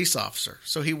by a police officer.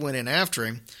 So he went in after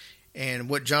him, and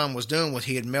what John was doing was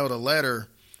he had mailed a letter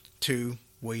to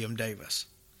William Davis.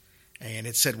 And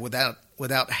it said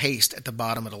without haste at the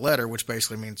bottom of the letter, which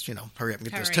basically means, hurry up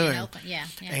and get this to him. Yeah.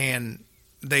 And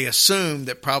they assumed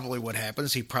that probably what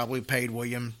happens, he probably paid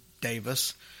William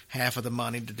Davis half of the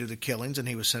money to do the killings, and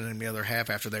he was sending him the other half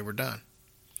after they were done.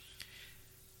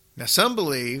 Now, some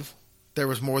believe there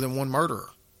was more than one murderer.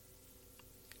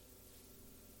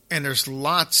 And there's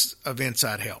lots of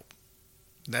inside help.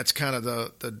 That's kind of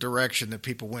the direction that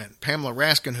people went. Pamela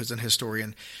Raskin, who's an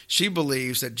historian, she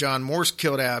believes that John Morse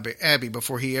killed Abby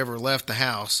before he ever left the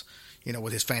house,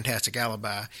 with his fantastic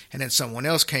alibi, and then someone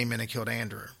else came in and killed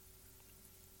Andrew.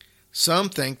 Some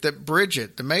think that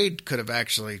Bridget, the maid, could have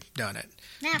actually done it.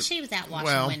 Now, she was out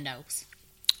washing windows.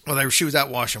 Well, she was out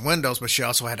washing windows, but she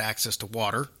also had access to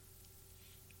water,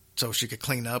 so she could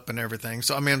clean up and everything.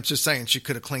 So, I'm just saying she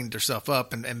could have cleaned herself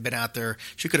up and been out there.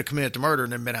 She could have committed the murder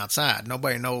and then been outside.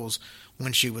 Nobody knows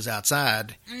when she was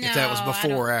outside, if that was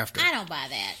before or after. I don't buy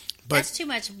that. That's too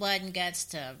much blood and guts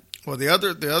to... Well, the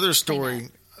other story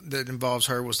that involves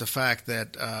her was the fact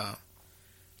that,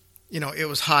 it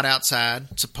was hot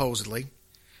outside, supposedly,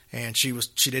 and she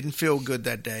didn't feel good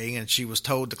that day, and she was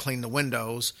told to clean the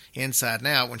windows inside and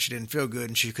out when she didn't feel good,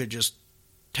 and she could just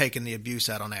taken the abuse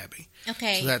out on Abby.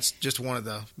 Okay. So that's just one of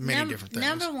the many different things.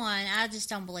 Number one, I just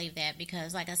don't believe that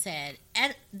because, like I said,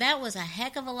 that was a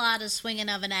heck of a lot of swinging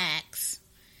of an axe.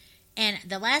 And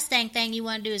the last dang thing you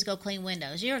want to do is go clean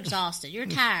windows. You're exhausted. You're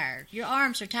tired. Your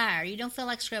arms are tired. You don't feel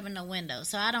like scrubbing no windows.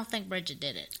 So I don't think Bridget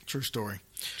did it. True story.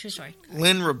 True story.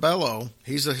 Lynn Rebello,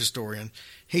 he's a historian.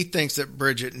 He thinks that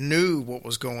Bridget knew what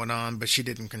was going on, but she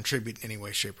didn't contribute in any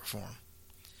way, shape, or form.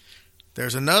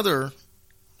 There's another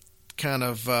kind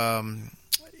of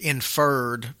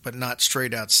inferred, but not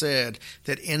straight out said,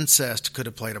 that incest could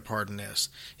have played a part in this.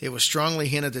 It was strongly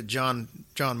hinted that John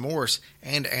Morse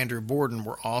and Andrew Borden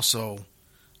were also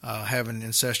having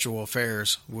incestual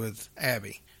affairs with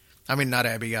Abby. I mean, not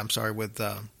Abby, I'm sorry, with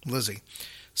Lizzie.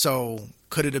 So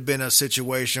could it have been a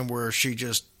situation where she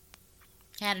just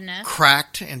had enough,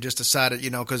 cracked, and just decided,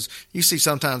 because you see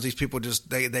sometimes these people just,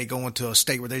 they go into a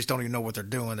state where they just don't even know what they're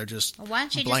doing. They're just well, why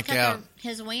don't you blank just out. cut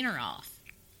his wiener off?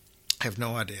 I have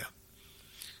no idea.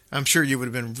 I'm sure you would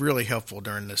have been really helpful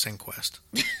during this inquest.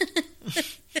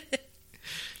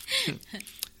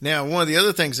 Now, one of the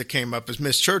other things that came up is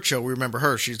Miss Churchill. We remember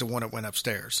her. She's the one that went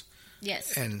upstairs.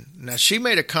 Yes. And now she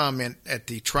made a comment at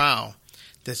the trial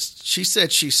that she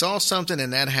said she saw something in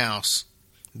that house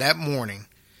that morning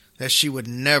that she would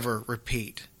never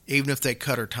repeat, even if they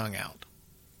cut her tongue out.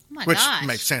 Oh my Which gosh.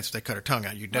 makes sense. If they cut her tongue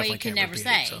out, you definitely can can't never repeat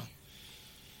say. it. So.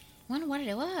 Wonder what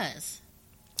it was.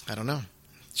 I don't know.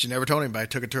 She never told anybody.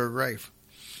 Took it to her grave.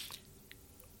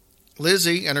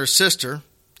 Lizzie and her sister,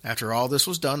 after all this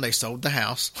was done, they sold the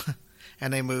house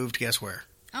and they moved, guess where?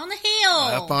 On the hill.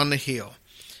 Up on the hill.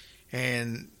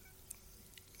 And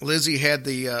Lizzie had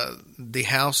the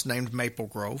house named Maple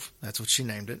Grove. That's what she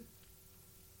named it.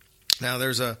 Now,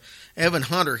 there's Evan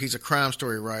Hunter. He's a crime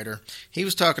story writer. He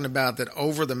was talking about that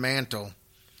over the mantle,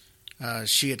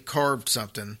 she had carved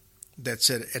something that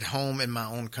said, "At home in my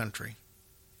own country."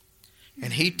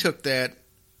 And he took that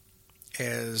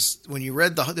is when you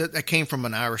read that came from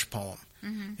an Irish poem,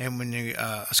 and when you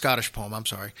a Scottish poem, I'm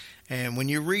sorry, and when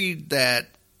you read that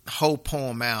whole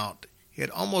poem out, it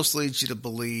almost leads you to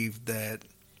believe that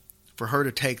for her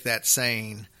to take that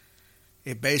saying,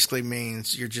 it basically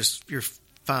means you're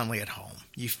finally at home.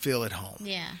 You feel at home.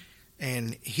 Yeah.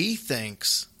 And he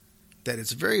thinks that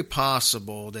it's very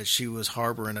possible that she was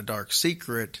harboring a dark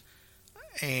secret,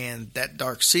 and that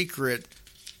dark secret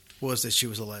was that she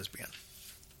was a lesbian.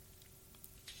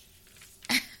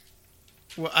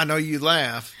 Well, I know you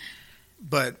laugh,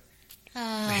 but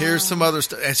here's some other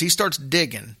stuff. As he starts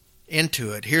digging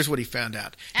into it, here's what he found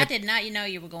out. I did not know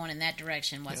you were going in that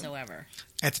direction whatsoever.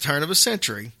 At the turn of a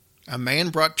century, a man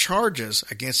brought charges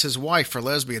against his wife for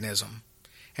lesbianism,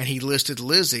 and he listed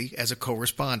Lizzie as a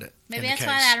co-respondent. Maybe that's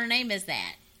why her name is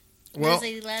that. Well,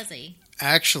 Lizzie.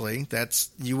 Actually,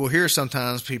 you will hear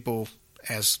sometimes people,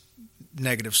 as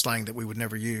negative slang that we would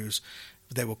never use,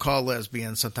 they will call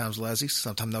lesbians sometimes Leslies,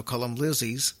 sometimes they'll call them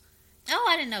Lizzies. Oh,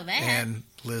 I didn't know that. And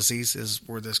Lizzie's is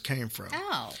where this came from.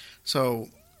 Oh. So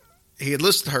he had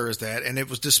listed her as that, and it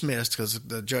was dismissed because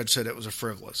the judge said it was a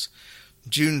frivolous.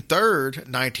 June 3rd,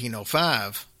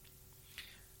 1905,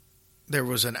 there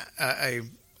was I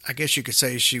guess you could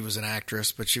say she was an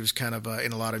actress, but she was kind of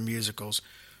in a lot of musicals.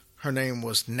 Her name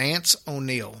was Nance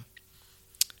O'Neill,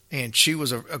 and she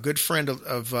was a good friend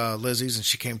of Lizzie's, and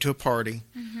she came to a party.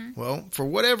 Mm-hmm. Well, for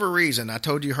whatever reason, I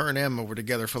told you her and Emma were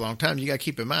together for a long time. You got to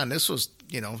keep in mind, this was,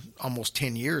 almost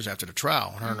 10 years after the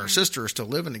trial. Her and her sister are still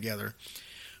living together.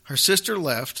 Her sister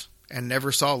left and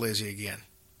never saw Lizzie again.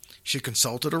 She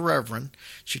consulted a reverend.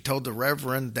 She told the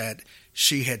reverend that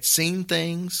she had seen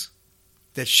things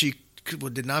that she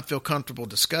did not feel comfortable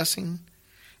discussing.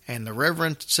 And the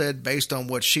reverend said, based on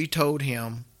what she told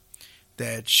him,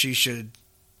 that she should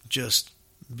just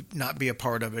not be a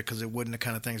part of it because it wasn't the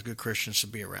kind of things good Christians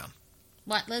should be around.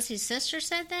 What, Lizzie's sister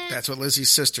said that? That's what Lizzie's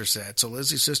sister said. So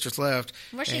Lizzie's sister's left.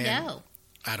 Where'd she go?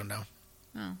 I don't know.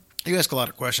 Oh. You ask a lot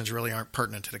of questions that really aren't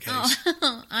pertinent to the case.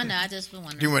 Oh, I know. I just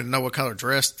wondering. Do you want to know what color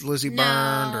dress Lizzie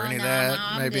burned or any of that?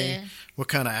 No, maybe. I'm good. What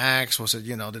kind of axe? Was it,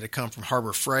 did it come from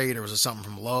Harbor Freight or was it something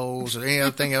from Lowe's or any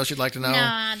other thing else you'd like to know? No,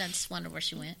 I just wonder where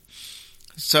she went.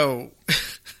 So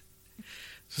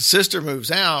the sister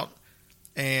moves out,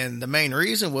 and the main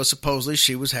reason was supposedly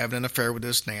she was having an affair with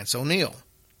this Nance O'Neill.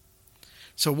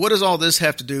 So what does all this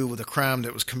have to do with a crime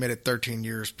that was committed 13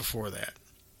 years before that?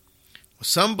 Well,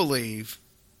 some believe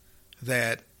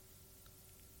that,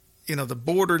 the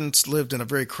Bordens lived in a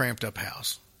very cramped up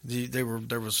house. There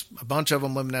was a bunch of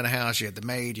them living in a house. You had the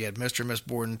maid, you had Mr. and Miss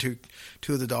Borden, two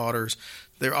of the daughters.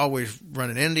 They're always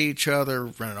running into each other,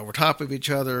 running over top of each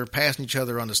other, passing each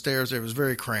other on the stairs. It was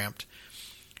very cramped.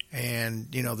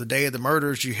 And, the day of the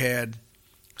murders, you had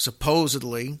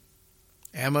supposedly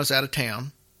Emma's out of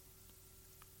town.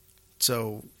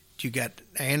 So you got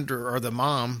Andrew, or the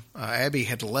mom, Abby,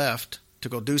 had left to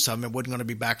go do something and wasn't going to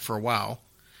be back for a while.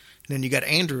 And then you got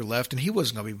Andrew left, and he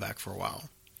wasn't going to be back for a while.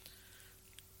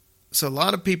 So a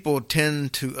lot of people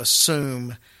tend to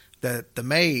assume that the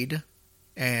maid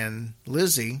and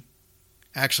Lizzie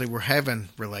actually were having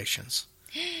relations.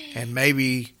 And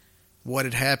maybe what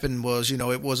had happened was,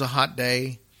 it was a hot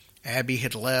day. Abby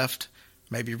had left,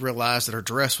 maybe realized that her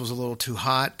dress was a little too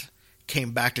hot,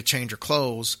 came back to change her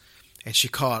clothes, and she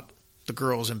caught the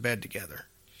girls in bed together.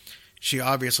 She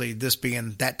obviously, this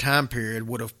being that time period,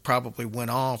 would have probably went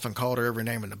off and called her every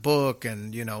name in the book,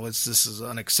 and this is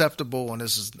unacceptable and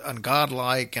this is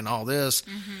ungodlike and all this,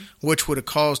 which would have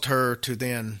caused her to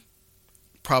then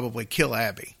probably kill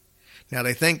Abby. Now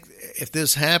they think if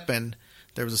this happened,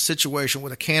 there was a situation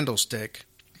with a candlestick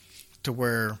to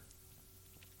where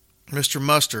Mr.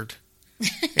 Mustard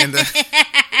and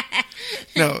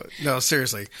no,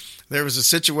 seriously. There was a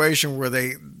situation where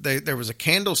there was a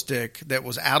candlestick that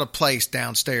was out of place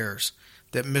downstairs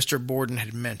that Mr. Borden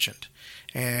had mentioned.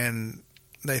 And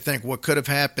they think what could have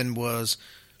happened was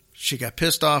she got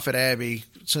pissed off at Abby.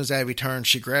 As soon as Abby turned,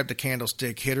 she grabbed the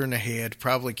candlestick, hit her in the head,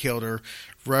 probably killed her,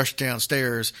 rushed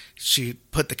downstairs. She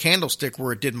put the candlestick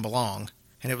where it didn't belong,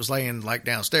 and it was laying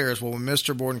downstairs. Well, when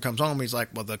Mr. Borden comes home, he's like,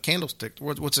 well, the candlestick,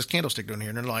 what's this candlestick doing here?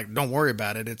 And they're like, don't worry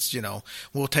about it. It's,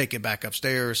 we'll take it back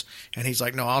upstairs. And he's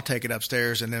like, no, I'll take it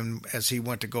upstairs. And then as he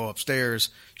went to go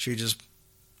upstairs, she just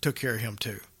took care of him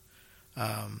too.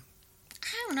 I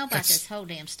don't know about this whole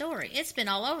damn story. It's been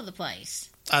all over the place.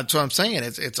 That's what I'm saying.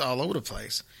 It's all over the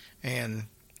place. And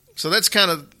so that's kind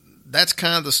of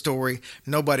the story.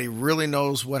 Nobody really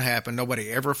knows what happened. Nobody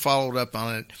ever followed up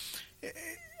on it.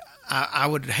 I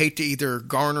would hate to either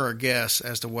garner a guess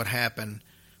as to what happened,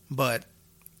 but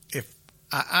if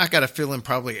I got a feeling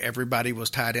probably everybody was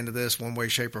tied into this one way,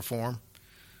 shape, or form.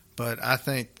 But I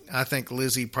think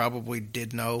Lizzie probably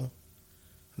did know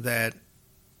that,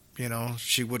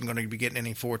 she wasn't going to be getting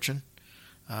any fortune.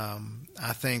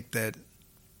 I think that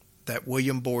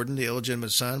William Borden, the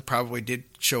illegitimate son, probably did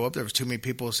show up. There was too many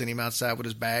people seeing him outside with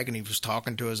his bag, and he was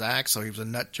talking to his act, so he was a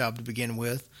nut job to begin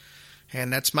with.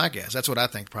 And that's my guess. That's what I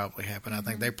think probably happened. I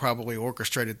think they probably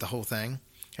orchestrated the whole thing,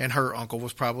 and her uncle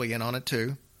was probably in on it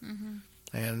too. Mm-hmm.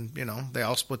 And, they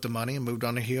all split the money and moved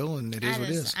on the hill, and it is what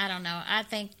it is. I don't know.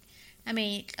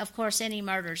 Of course, any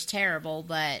murder's terrible,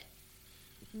 but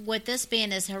with this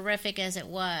being as horrific as it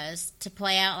was, to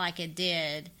play out like it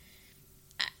did,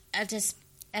 that's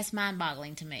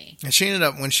mind-boggling to me. And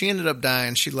when she ended up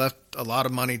dying, she left a lot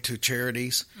of money to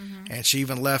charities, and she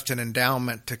even left an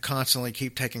endowment to constantly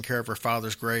keep taking care of her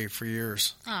father's grave for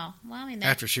years. Oh, well,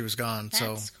 after she was gone.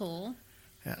 That's cool.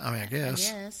 I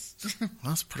guess. Well,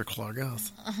 that's pretty cool, I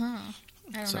guess. I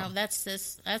don't know.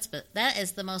 That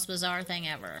is the most bizarre thing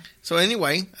ever. So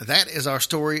anyway, that is our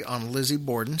story on Lizzie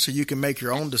Borden. So you can make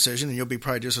your own decision, and you'll be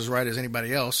probably just as right as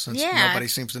anybody else, since nobody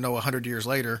seems to know 100 years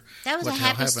later. That was what a the hell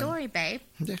happy happened. Story, babe.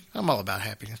 Yeah, I'm all about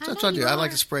happiness. That's what I do. I like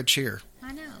to spread cheer.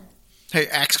 I know. Hey,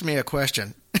 ask me a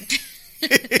question.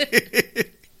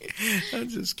 I'm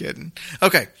just kidding.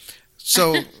 Okay.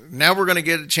 So now we're going to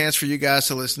get a chance for you guys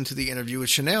to listen to the interview with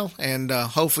Chanel, and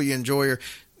hopefully you enjoy her.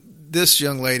 This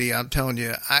young lady, I'm telling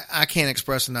you, I can't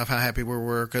express enough how happy we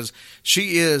were, because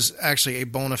she is actually a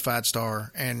bona fide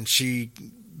star, and she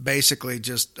basically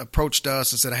just approached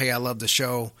us and said, hey, I love the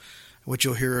show, which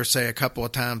you'll hear her say a couple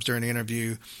of times during the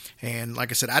interview. And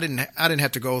like I said, I didn't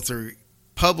have to go through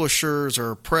publishers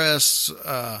or press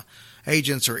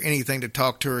agents or anything to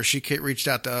talk to her. She reached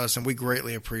out to us, and we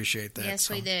greatly appreciate that. Yes,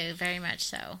 we do. Very much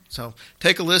so. So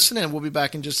take a listen, and we'll be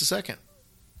back in just a second.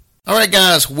 All right,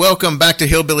 guys, welcome back to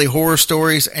Hillbilly Horror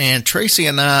Stories, and Tracy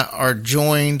and I are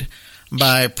joined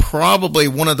by probably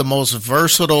one of the most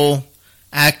versatile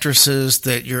actresses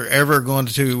that you're ever going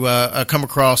to come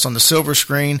across on the silver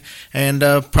screen, and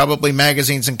probably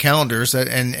magazines and calendars.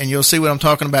 And you'll see what I'm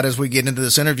talking about as we get into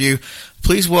this interview.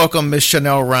 Please welcome Miss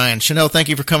Chanel Ryan. Chanel, thank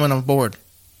you for coming on board.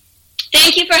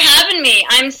 Thank you for having me.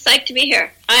 I'm psyched to be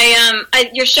here.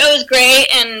 Your show is great,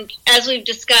 and as we've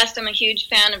discussed, I'm a huge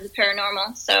fan of the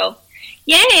paranormal, so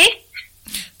yay!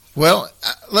 Well,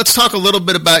 let's talk a little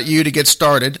bit about you to get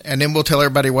started, and then we'll tell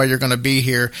everybody why you're going to be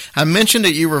here. I mentioned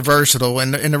that you were versatile,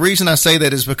 and the reason I say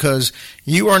that is because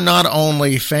you are not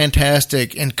only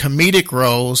fantastic in comedic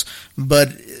roles,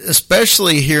 but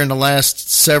especially here in the last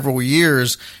several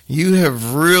years, you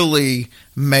have really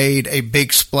made a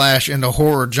big splash in the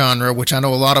horror genre, which I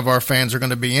know a lot of our fans are going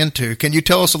to be into. Can you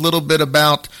tell us a little bit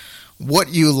about what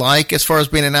you like as far as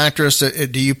being an actress?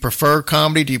 Do you prefer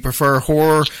comedy? Do you prefer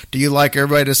horror? Do you like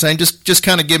everybody the same? Just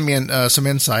kind of give me some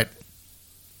insight.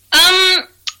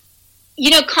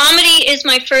 Comedy is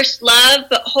my first love,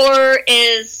 but horror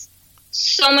is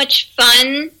so much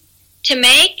fun to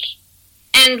make.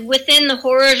 And within the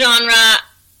horror genre,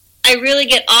 I really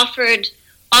get offered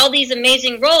all these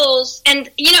amazing roles. And,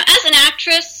 as an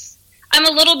actress, I'm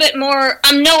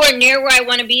nowhere near where I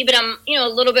want to be, but I'm, a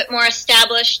little bit more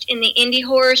established in the indie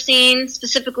horror scene,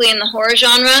 specifically in the horror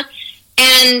genre.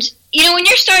 And, when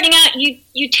you're starting out,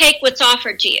 you take what's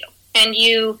offered to you, and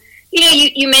you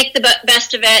make the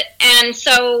best of it. And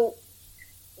so,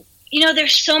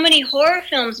 there's so many horror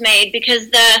films made because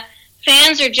the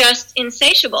fans are just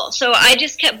insatiable. So I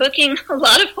just kept booking a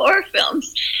lot of horror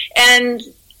films, and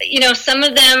some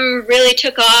of them really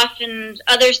took off, and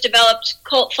others developed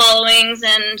cult followings,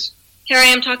 and here I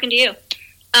am talking to you.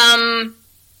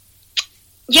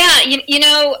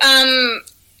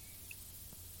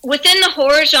 Within the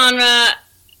horror genre,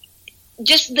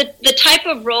 just the type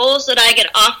of roles that I get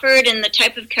offered and the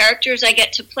type of characters I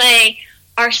get to play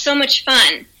are so much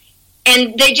fun.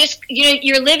 And they just,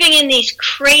 you're living in these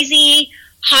crazy,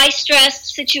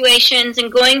 high-stress situations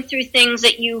and going through things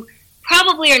that you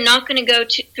probably are not going to go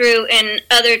through in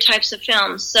other types of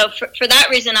films. So for that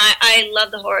reason, I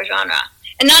love the horror genre.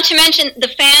 And not to mention, the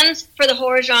fans for the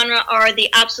horror genre are the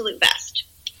absolute best.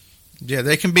 Yeah,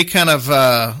 they can be kind of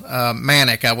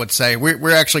manic, I would say.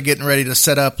 We're actually getting ready to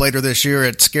set up later this year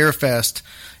at Scarefest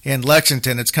in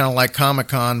Lexington. It's kind of like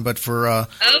Comic-Con, but for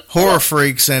horror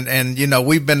freaks. And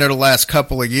we've been there the last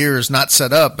couple of years, not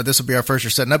set up, but this will be our first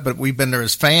year setting up, but we've been there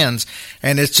as fans.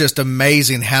 And it's just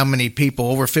amazing how many people,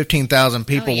 over 15,000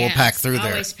 people will pack through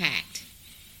there. Always packed.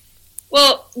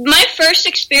 Well, my first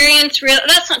experience,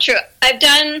 that's not true. I've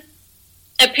done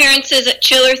appearances at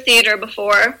Chiller Theater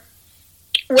before,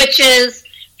 which is,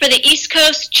 for the East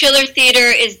Coast, Chiller Theater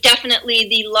is definitely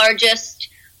the largest,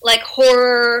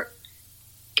 horror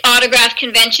autograph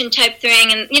convention type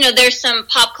thing, and there's some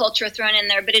pop culture thrown in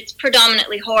there, but it's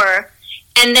predominantly horror.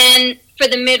 And then for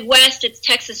the Midwest, it's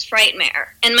Texas Frightmare.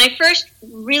 And my first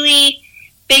really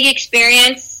big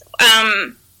experience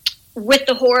with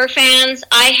the horror fans,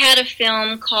 I had a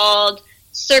film called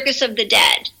Circus of the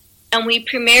Dead, and we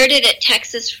premiered it at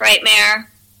Texas Frightmare.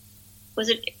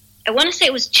 I want to say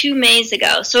it was 2 Mays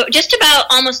ago, so just about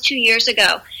almost 2 years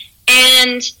ago.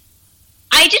 And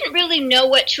I didn't really know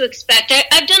what to expect.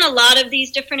 I've done a lot of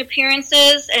these different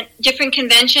appearances at different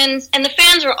conventions, and the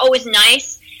fans were always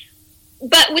nice.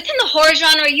 But within the horror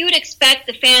genre, you would expect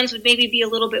the fans would maybe be a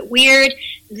little bit weird.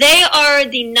 They are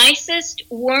the nicest,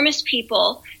 warmest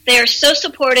people. They are so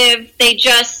supportive.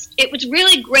 It was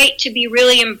really great to be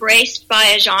really embraced by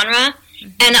a genre.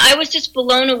 And I was just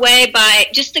blown away by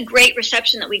just the great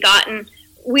reception that we got. And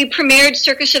we premiered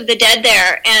Circus of the Dead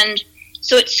there. And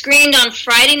so it screened on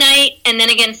Friday night and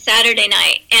then again Saturday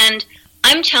night. And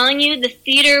I'm telling you, the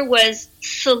theater was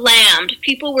slammed.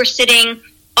 People were sitting,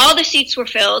 all the seats were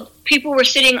filled. People were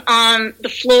sitting on the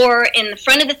floor in the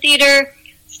front of the theater,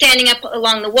 standing up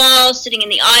along the walls, sitting in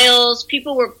the aisles.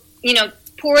 People were,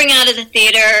 pouring out of the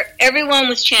theater. Everyone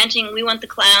was chanting, "We want the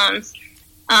clowns."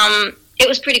 It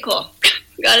was pretty cool,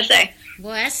 gotta say.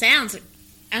 Well, that sounds,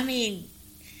 I mean,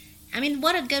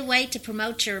 what a good way to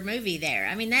promote your movie there.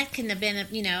 I mean, that couldn't have been,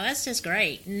 that's just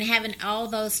great. And having all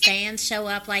those fans show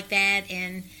up like that,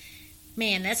 and,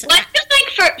 man, that's... Well, I feel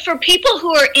like for people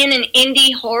who are in an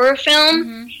indie horror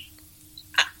film,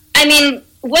 I mean,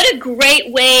 what a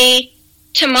great way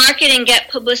to market and get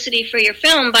publicity for your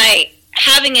film by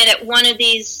having it at one of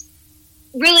these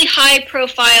really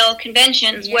high-profile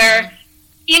conventions where...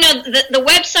 the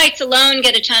websites alone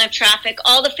get a ton of traffic.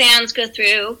 All the fans go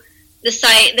through the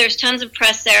site. There's tons of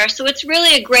press there. So it's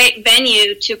really a great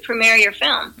venue to premiere your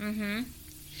film. Mm-hmm.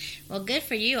 Well, good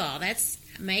for you all. That's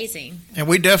amazing. And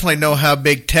we definitely know how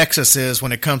big Texas is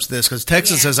when it comes to this, because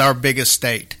Texas is our biggest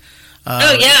state.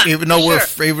 Even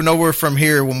though we're from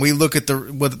here, when we look at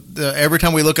every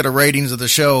time we look at the ratings of the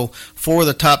show, 4 of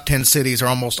the top 10 cities are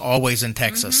almost always in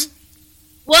Texas.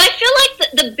 Well, I feel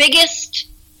like the biggest...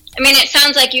 I mean, it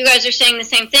sounds like you guys are saying the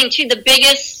same thing, too. The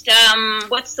biggest,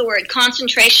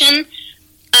 concentration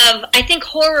of, I think,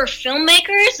 horror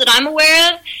filmmakers that I'm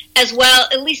aware of, as well,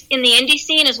 at least in the indie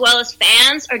scene, as well as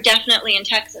fans, are definitely in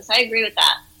Texas. I agree with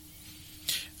that.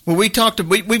 Well, we've got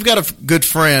a good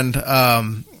friend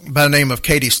by the name of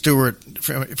Katie Stewart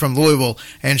from Louisville,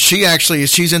 and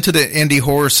she's into the indie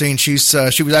horror scene. She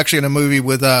was actually in a movie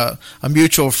with a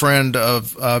mutual friend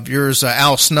of yours,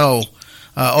 Al Snow.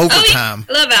 Overtime.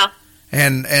 I love Al.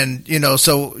 And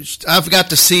so I've got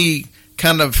to see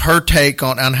kind of her take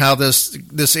on how this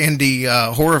indie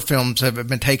horror films have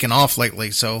been taken off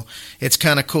lately. So it's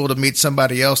kind of cool to meet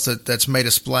somebody else that's made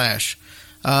a splash.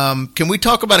 Can we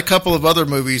talk about a couple of other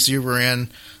movies you were in?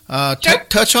 Sure.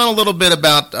 Touch on a little bit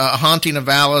about Haunting of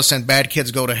Alice and Bad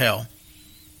Kids Go to Hell.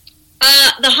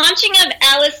 The Haunting of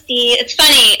Alice D. It's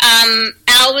funny.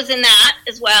 Al was in that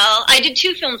as well. I did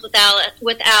 2 films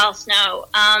with Al Snow.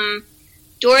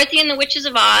 Dorothy and the Witches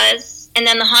of Oz, and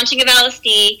then The Haunting of Alice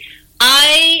D.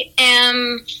 I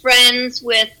am friends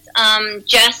with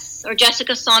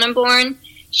Jessica Sonnenborn.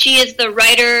 She is the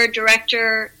writer,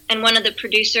 director, and one of the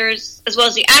producers, as well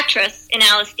as the actress in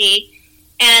Alice D.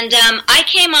 And I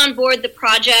came on board the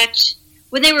project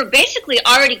when they were basically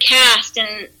already cast,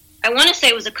 and I want to say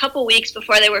it was a couple weeks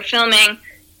before they were filming,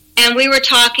 and we were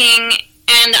talking,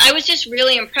 and I was just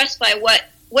really impressed by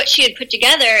what she had put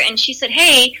together, and she said,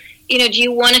 "Hey, do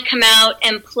you want to come out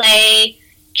and play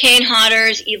Kane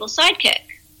Hodder's evil sidekick?"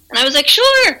 And I was like,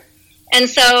 "Sure." And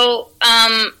so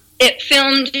it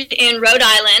filmed in Rhode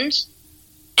Island,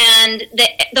 and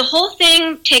the whole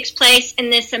thing takes place in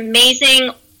this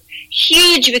amazing,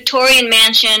 huge Victorian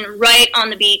mansion right on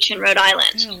the beach in Rhode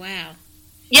Island. Oh, wow.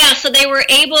 Yeah, so they were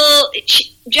able...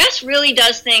 Jess really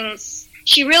does things...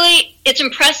 It's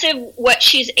impressive what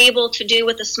she's able to do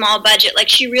with a small budget. Like,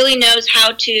 she really knows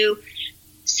how to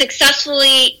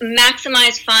successfully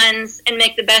maximize funds and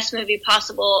make the best movie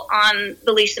possible on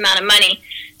the least amount of money.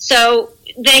 So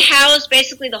they housed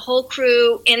basically the whole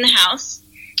crew in the house.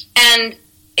 And,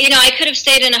 I could have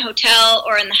stayed in a hotel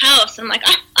or in the house. I'm like,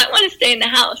 I want to stay in the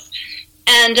house.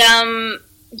 And...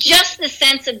 just the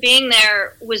sense of being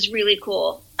there was really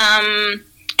cool. And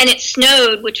it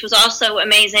snowed, which was also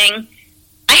amazing.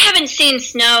 I haven't seen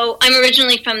snow. I'm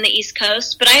originally from the East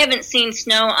Coast, but I haven't seen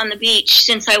snow on the beach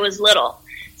since I was little.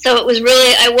 So it was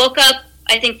really, I woke up,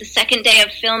 I think, the second day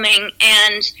of filming,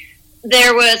 and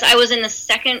I was in the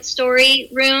second story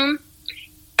room,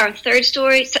 our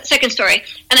second story,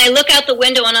 and I look out the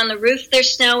window, and on the roof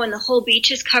there's snow, and the whole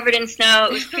beach is covered in snow.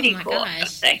 It was pretty cool. Gosh. I would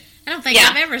say. I don't think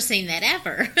I've ever seen that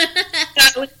ever.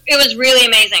 It was really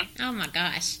amazing. Oh my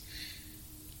gosh.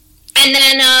 And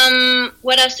then,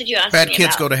 what else did you ask me about? Bad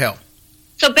Kids Go to Hell.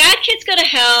 So Bad Kids Go to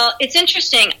Hell, it's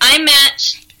interesting. I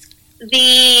met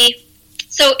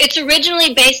so it's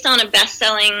originally based on a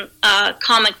best-selling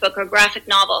comic book or graphic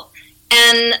novel.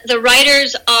 And the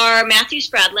writers are Matthew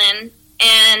Spradlin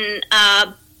and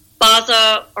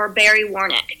Baza or Barry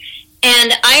Warnick.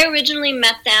 And I originally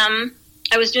met them.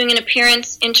 I was doing an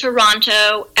appearance in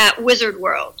Toronto at Wizard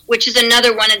World, which is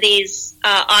another one of these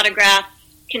autograph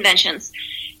conventions.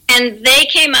 And they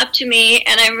came up to me,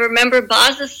 and I remember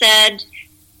Baza said,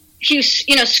 he was,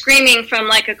 screaming from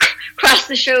like across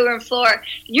the showroom floor,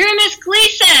 "You're Miss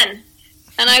Gleason!"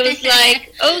 And I was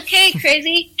like, "Okay,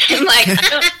 crazy." I'm like,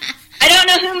 I don't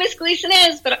know who Miss Gleason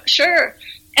is, but sure.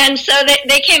 And so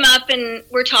they came up and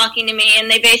were talking to me, and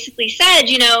they basically said,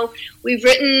 we've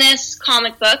written this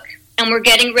comic book, and we're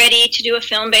getting ready to do a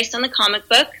film based on the comic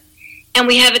book. And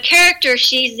we have a character,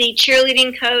 she's the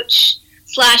cheerleading coach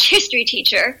 / history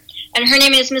teacher, and her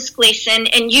name is Miss Gleason,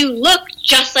 and you look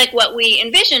just like what we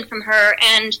envisioned from her,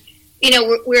 and,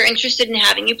 we're interested in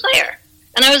having you play her.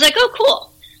 And I was like, oh,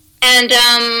 cool. And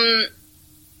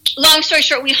long story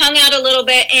short, we hung out a little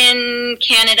bit in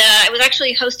Canada. I was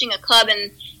actually hosting a club,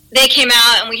 and they came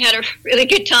out, and we had a really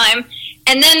good time.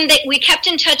 And then we kept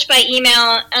in touch by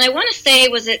email, and I want to say,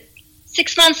 was it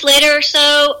 6 months later or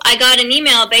so, I got an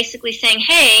email basically saying,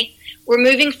 hey, we're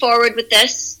moving forward with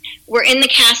this. We're in the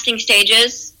casting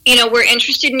stages. We're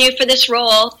interested in you for this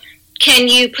role. Can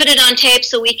you put it on tape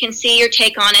so we can see your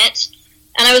take on it?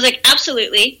 And I was like,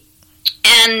 absolutely.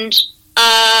 And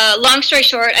long story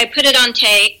short, I put it on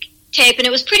tape, and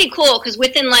it was pretty cool because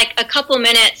within like a couple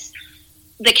minutes,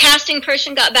 the casting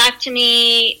person got back to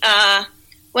me,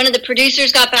 one of the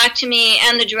producers got back to me,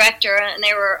 and the director, and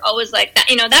they were always like,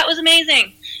 that was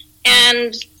amazing.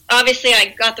 And obviously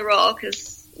I got the role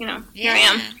because, here I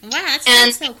am. Wow,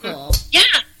 that's so cool. Yeah,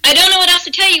 I don't know what else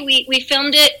to tell you. We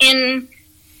filmed it in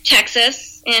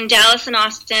Texas, in Dallas and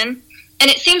Austin, and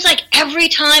it seems like every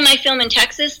time I film in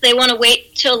Texas, they want to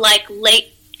wait till like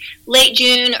late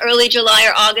June, early July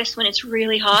or August when it's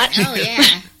really hot. Oh, yeah.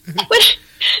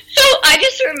 So I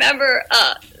just remember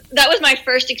that was my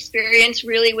first experience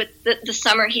really with the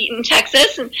summer heat in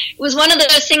Texas. And it was one of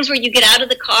those things where you get out of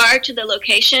the car to the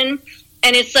location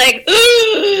and it's like,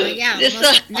 ooh, yeah, this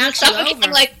knocks you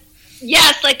over. Like,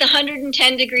 yes, like the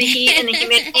 110 degree heat and the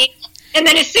humidity. And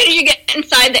then as soon as you get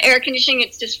inside the air conditioning,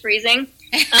 it's just freezing.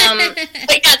 But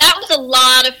yeah, that was a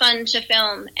lot of fun to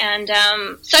film and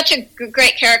such a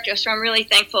great character. So I'm really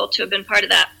thankful to have been part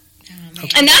of that.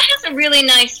 And that has a really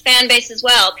nice fan base as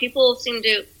well. People seem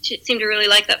to really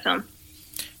like that film.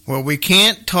 Well, we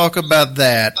can't talk about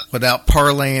that without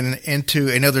parlaying into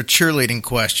another cheerleading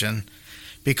question,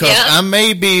 because I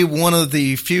may be one of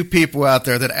the few people out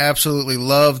there that absolutely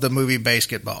love the movie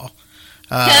Basketball.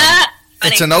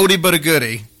 It's an oldie but a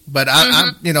goodie. But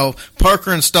I'm,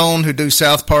 Parker and Stone, who do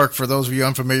South Park, for those of you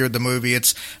unfamiliar with the movie,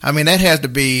 that has to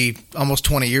be almost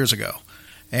 20 years ago.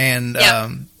 And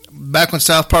back when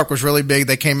South Park was really big,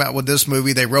 they came out with this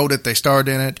movie. They wrote it. They starred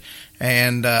in it.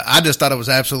 And I just thought it was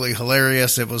absolutely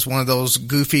hilarious. It was one of those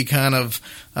goofy kind of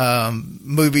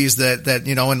movies that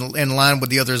in line with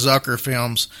the other Zucker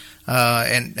films.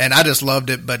 And I just loved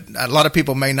it. But a lot of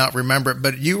people may not remember it.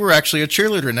 But you were actually a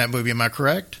cheerleader in that movie. Am I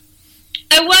correct?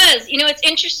 I was. It's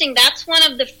interesting. That's one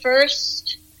of the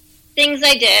first things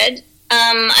I did.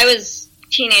 I was a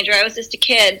teenager. I was just a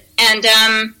kid.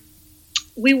 And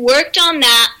we worked on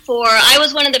that I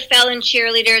was one of the Felon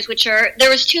cheerleaders, there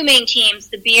was two main teams,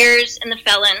 the Beers and the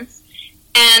Felons.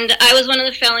 And I was one of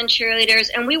the Felon cheerleaders,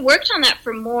 and we worked on that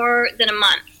for more than a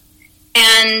month.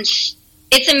 And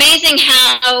it's amazing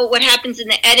what happens in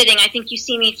the editing. I think you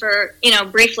see me for,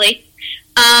 briefly.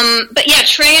 But yeah,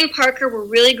 Trey and Parker were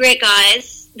really great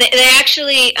guys. They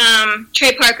actually,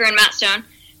 Trey Parker and Matt Stone,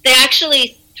 they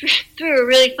actually threw a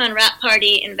really fun rap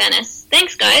party in Venice.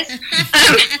 Thanks, guys.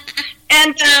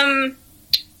 And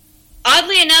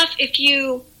oddly enough,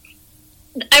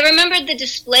 I remember the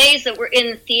displays that were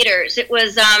in the theaters. It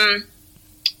was,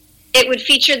 it would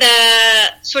feature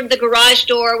the garage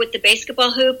door with the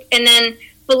basketball hoop, and then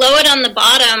below it on the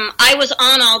bottom, I was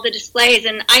on all the displays,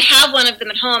 and I have one of them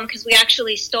at home because we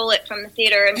actually stole it from the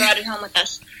theater and brought it home with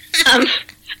us.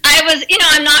 I was,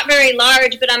 I'm not very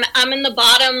large, but I'm in the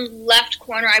bottom left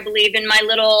corner, I believe, in my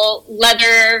little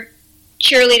leather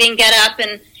cheerleading getup,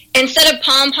 and instead of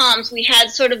pom-poms, we had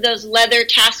sort of those leather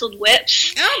tasseled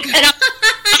whips. Oh, God. And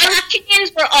our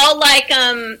teens were all like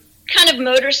kind of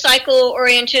motorcycle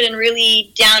oriented and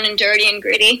really down and dirty and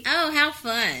gritty. Oh, how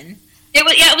fun!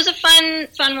 It was a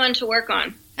fun one to work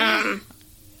on. I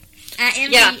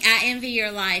envy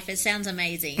your life. It sounds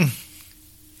amazing.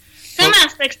 Some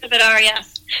aspects of it are,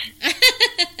 yes.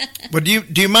 But do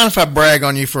you mind if I brag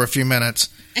on you for a few minutes?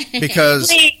 Because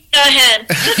Please, go ahead.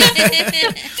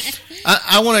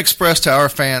 I want to express to our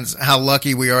fans how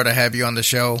lucky we are to have you on the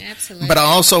show. Absolutely. But I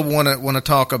also want to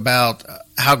talk about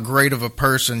how great of a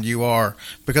person you are,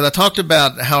 because I talked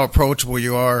about how approachable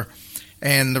you are,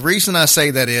 and the reason I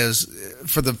say that is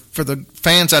for the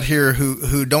fans out here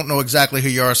who don't know exactly who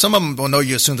you are. Some of them will know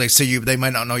you as soon as they see you, but they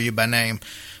might not know you by name.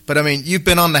 But, I mean, you've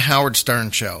been on the Howard Stern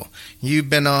Show.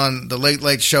 You've been on the Late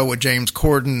Late Show with James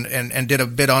Corden and did a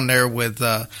bit on there with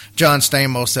John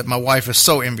Stamos that my wife is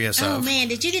so envious of. Oh, man,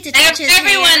 did you get to touch his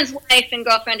Everyone's hair? wife and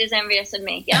girlfriend is envious of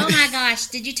me. Yeah. Oh, my gosh.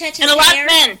 Did you touch his And a lot hair?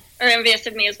 of men are envious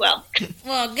of me as well.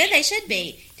 Well, good, they should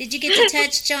be. Did you get to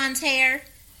touch John's hair?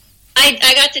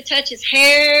 I got to touch his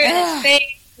hair and Ugh. his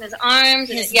face and his arms.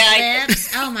 His and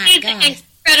lips? Oh, my he's God. an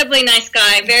incredibly nice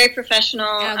guy, very professional.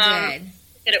 Oh, good.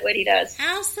 Good at what he does.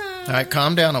 Awesome. All right,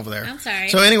 calm down over there. I'm sorry.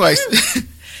 So, anyways,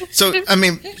 so, I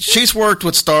mean, she's worked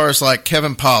with stars like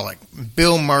Kevin Pollak,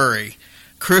 Bill Murray,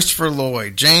 Christopher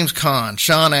Lloyd, James Caan,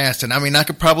 Sean Astin. I mean, I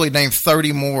could probably name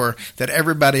 30 more that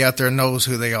everybody out there knows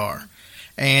who they are.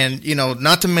 And, you know,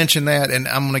 not to mention that, and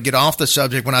I'm going to get off the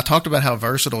subject, when I talked about how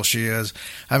versatile she is,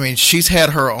 I mean, she's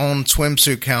had her own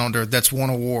swimsuit calendar that's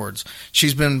won awards.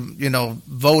 She's been, you know,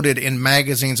 voted in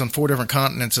magazines on 4 different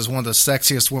continents as one of the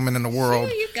sexiest women in the world.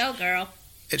 There you go, girl.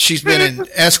 She's been in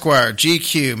Esquire,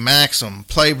 GQ, Maxim,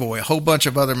 Playboy, a whole bunch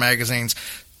of other magazines.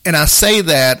 And I say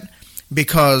that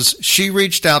because she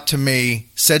reached out to me,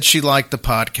 said she liked the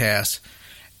podcast.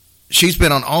 She's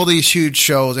been on all these huge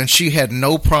shows, and she had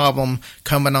no problem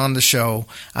coming on the show.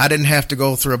 I didn't have to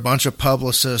go through a bunch of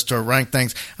publicists or rank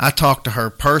things. I talked to her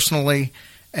personally,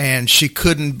 and she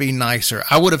couldn't be nicer.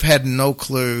 I would have had no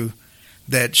clue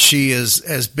that she is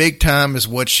as big time as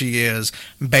what she is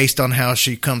based on how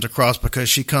she comes across, because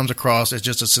she comes across as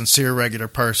just a sincere, regular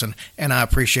person, and I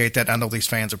appreciate that. I know these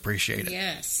fans appreciate it.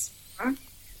 Yes.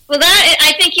 Well,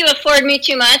 I think you afford me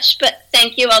too much, but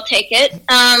thank you. I'll take it.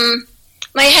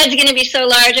 My head's going to be so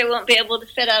large I won't be able to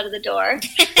fit out of the door.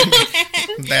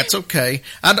 That's okay.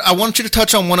 I want you to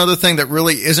touch on one other thing that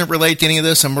really isn't related to any of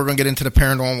this, and we're going to get into the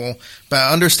paranormal. But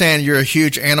I understand you're a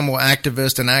huge animal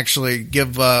activist and actually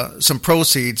give some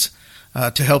proceeds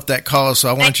to help that cause. So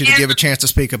I want you to give a chance to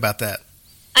speak about that.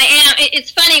 I am.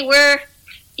 It's funny.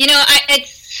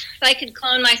 If I could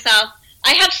clone myself,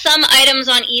 I have some items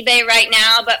on eBay right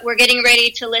now, but we're getting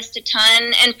ready to list a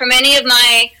ton. And from any of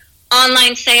my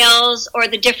online sales or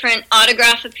the different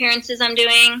autograph appearances I'm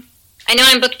doing, I know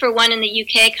I'm booked for one in the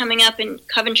UK coming up in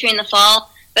Coventry in the fall,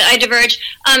 but I diverge.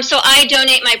 So I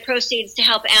donate my proceeds to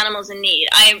help animals in need.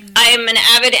 I am an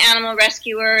avid animal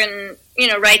rescuer and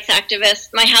rights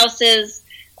activist. My house is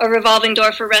a revolving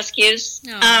door for rescues.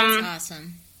 Oh, that's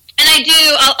awesome. And I do,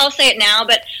 I'll say it now,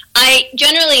 but I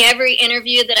generally, every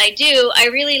interview that I do, I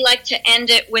really like to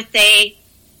end it with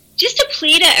just a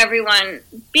plea to everyone: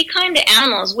 be kind to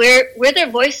animals. We're their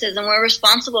voices, and we're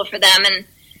responsible for them. And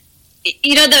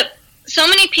so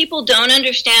many people don't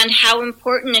understand how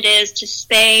important it is to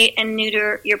spay and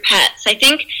neuter your pets. I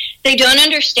think they don't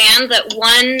understand that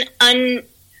one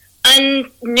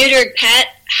unneutered pet,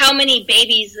 how many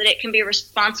babies that it can be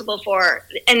responsible for,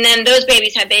 and then those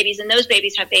babies have babies, and those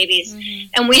babies have babies,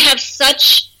 and we have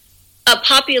such a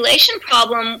population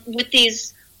problem with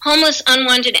these homeless,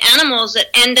 unwanted animals that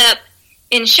end up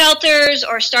in shelters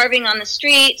or starving on the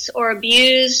streets or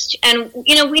abused. And,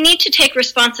 we need to take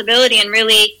responsibility and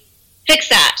really fix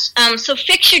that. So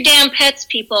fix your damn pets,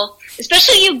 people,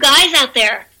 especially you guys out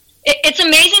there. It's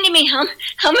amazing to me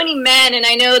how many men, and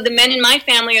I know the men in my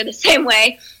family are the same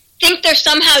way, think they're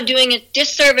somehow doing a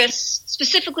disservice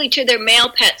specifically to their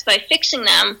male pets by fixing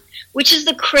them, which is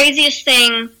the craziest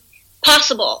thing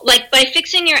possible. Like, by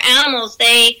fixing your animals,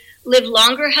 they live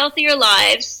longer, healthier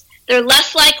lives. They're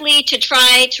less likely to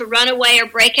try to run away or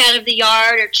break out of the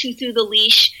yard or chew through the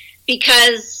leash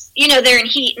because, they're in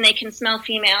heat and they can smell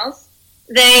females.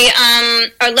 They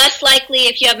are less likely,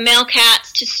 if you have male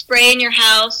cats, to spray in your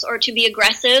house or to be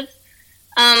aggressive.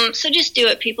 So just do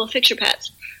it, people. Fix your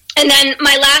pets. And then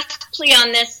my last plea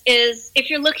on this is, if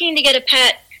you're looking to get a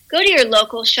pet, go to your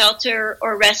local shelter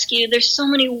or rescue. There's so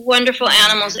many wonderful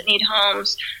animals that need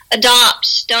homes.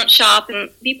 Adopt, don't shop, and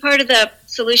be part of the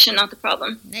solution, not the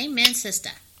problem. Amen,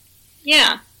 sister.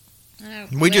 Yeah. Oh,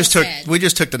 We just said.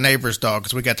 took the neighbor's dog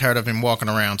because we got tired of him walking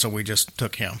around, so we just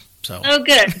took him. So Oh,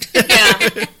 good.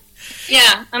 Yeah.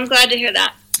 Yeah, I'm glad to hear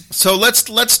that.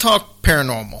 let's talk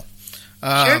paranormal.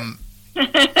 The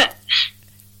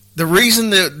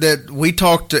reason that we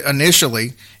talked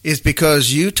initially is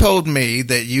because you told me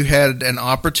that you had an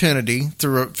opportunity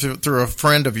through a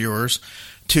friend of yours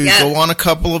to go on a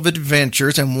couple of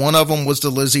adventures, and one of them was the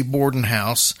Lizzie Borden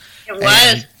house. It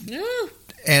was.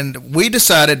 And we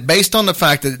decided, based on the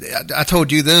fact that I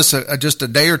told you this just a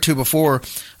day or two before,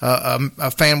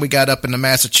 a fan we got up in the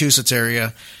Massachusetts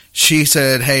area, she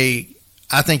said, "Hey,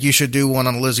 I think you should do one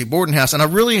on the Lizzie Borden house." And I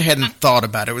really hadn't thought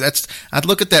about it. I'd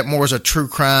look at that more as a true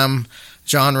crime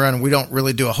genre, and we don't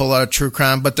really do a whole lot of true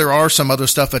crime, but there are some other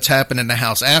stuff that's happened in the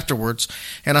house afterwards.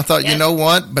 And I thought, you know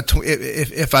what? But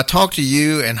if I talk to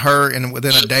you and her, and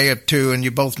within a day or two, and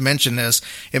you both mention this,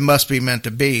 it must be meant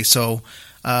to be. So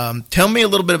tell me a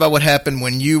little bit about what happened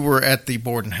when you were at the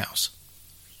Borden house.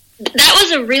 That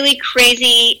was a really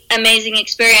crazy, amazing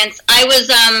experience. I was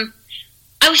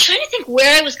trying to think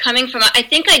where I was coming from. I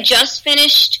think I just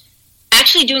finished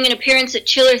actually doing an appearance at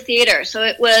Chiller Theater. So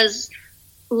it was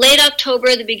late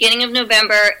October, the beginning of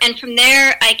November. And from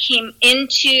there, I came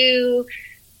into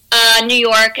New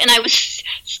York, and I was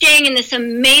staying in this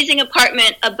amazing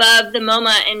apartment above the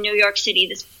MoMA in New York City,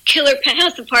 this killer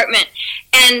penthouse apartment.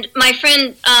 And my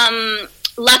friend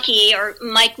Lucky, or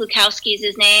Mike Lukowski is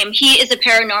his name, he is a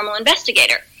paranormal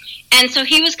investigator. And so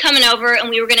he was coming over, and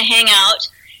we were going to hang out.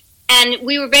 And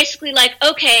we were basically like,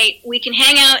 okay, we can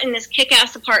hang out in this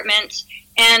kick-ass apartment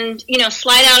and,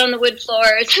 slide out on the wood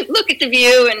floors, look at the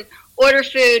view and order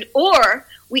food, or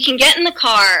we can get in the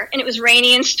car, and it was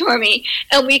rainy and stormy,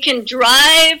 and we can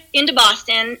drive into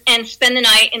Boston and spend the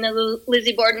night in the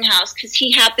Lizzie Borden house, because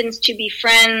he happens to be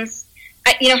friends.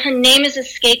 Her name is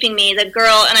escaping me, the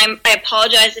girl, and I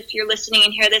apologize if you're listening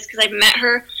and hear this, because I've met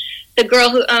her, the girl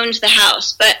who owns the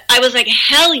house. But I was like,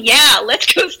 hell yeah,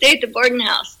 let's go stay at the Borden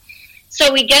house.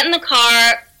 So we get in the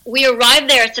car, we arrive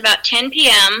there, it's about 10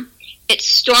 p.m., it's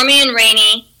stormy and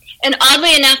rainy, and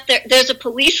oddly enough, there's a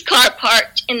police car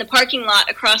parked in the parking lot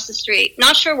across the street.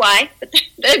 Not sure why, but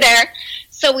they're there.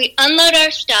 So we unload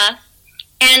our stuff,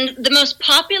 and the most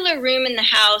popular room in the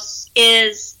house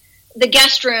is the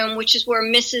guest room, which is where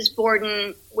Mrs.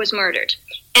 Borden was murdered.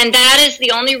 And that is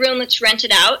the only room that's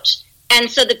rented out, and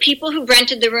so the people who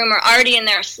rented the room are already in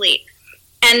there asleep.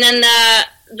 And then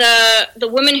the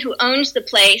woman who owns the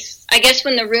place, I guess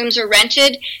when the rooms are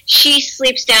rented, she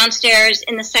sleeps downstairs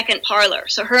in the second parlor.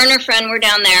 So her and her friend were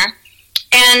down there.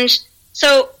 And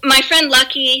so my friend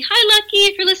Lucky, hi Lucky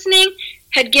if you're listening,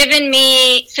 had given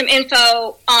me some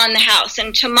info on the house.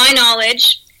 And to my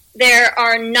knowledge, there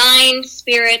are 9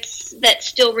 spirits that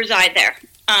still reside there.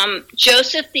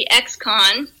 Joseph the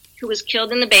ex-con, who was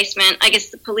killed in the basement, I guess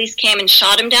the police came and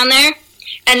shot him down there.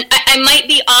 And I might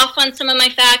be off on some of my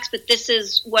facts, but this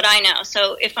is what I know.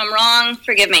 So if I'm wrong,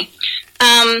 forgive me.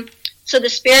 So the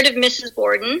spirit of Mrs.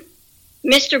 Borden,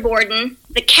 Mr. Borden,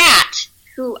 the cat,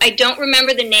 who I don't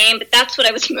remember the name, but that's what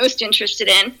I was most interested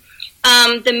in,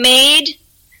 the maid,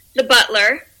 the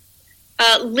butler.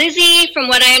 Lizzie, from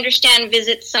what I understand,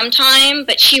 visits sometime,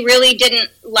 but she really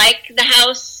didn't like the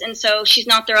house, and so she's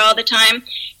not there all the time.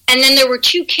 And then there were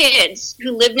 2 kids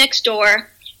who lived next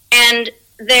door, and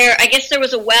I guess there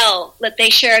was a well that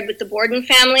they shared with the Borden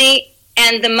family,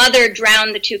 and the mother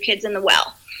drowned the 2 kids in the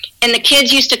well. And the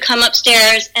kids used to come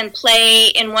upstairs and play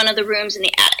in one of the rooms in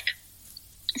the attic.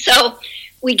 So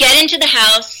we get into the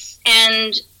house,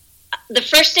 and the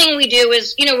first thing we do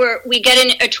is, we get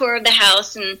in a tour of the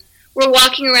house, and we're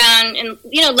walking around, and,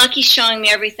 Lucky's showing me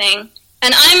everything.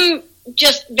 And I'm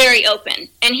just very open.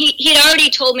 And he'd already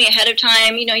told me ahead of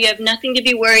time, you have nothing to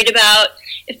be worried about.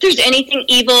 If there's anything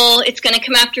evil, it's going to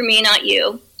come after me, not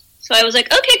you. So I was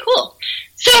like, okay, cool.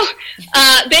 So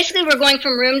basically we're going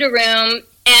from room to room,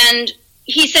 and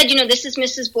he said, this is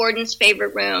Mrs. Borden's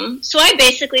favorite room. So I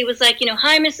basically was like,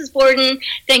 hi, Mrs. Borden,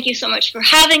 thank you so much for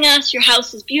having us. Your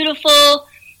house is beautiful.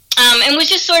 And was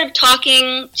just sort of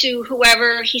talking to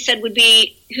whoever he said would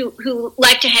be, who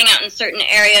liked to hang out in certain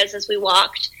areas as we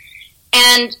walked.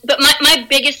 But my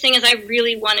biggest thing is I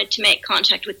really wanted to make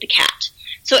contact with the cat.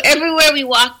 So everywhere we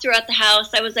walked throughout the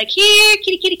house, I was like, here,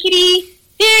 kitty, kitty, kitty,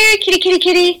 here, kitty, kitty,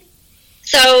 kitty.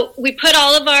 So we put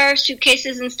all of our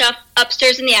suitcases and stuff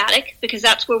upstairs in the attic, because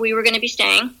that's where we were going to be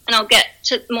staying, and I'll get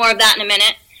to more of that in a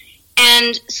minute.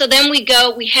 And so then we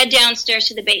head downstairs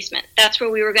to the basement. That's where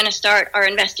we were going to start our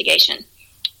investigation.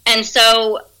 And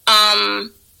so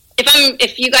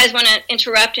if you guys want to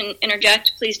interrupt and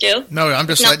interject, please do. No, I'm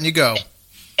just letting you go.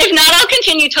 If not, I'll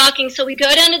continue talking. So we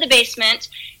go down to the basement,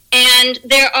 and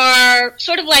there are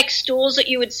sort of like stools that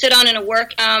you would sit on in a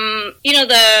work,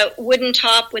 the wooden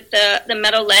top with the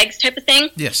metal legs type of thing.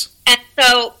 Yes. And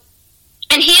so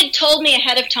And he had told me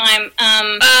ahead of time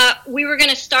we were going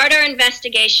to start our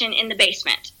investigation in the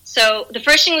basement. So the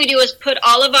first thing we do is put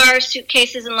all of our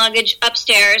suitcases and luggage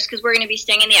upstairs because we're going to be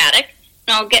staying in the attic.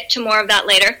 And I'll get to more of that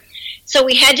later. So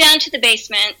we head down to the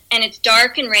basement, and it's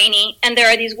dark and rainy, and there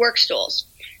are these work stools.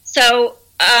 So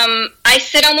I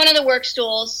sit on one of the work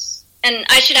stools, and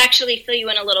I should actually fill you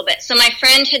in a little bit. So my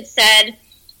friend had said,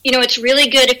 you know, it's really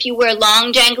good if you wear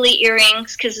long, dangly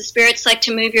earrings because the spirits like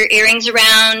to move your earrings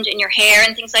around and your hair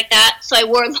and things like that. So I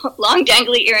wore long,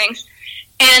 dangly earrings.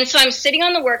 And so I'm sitting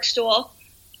on the work stool,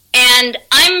 and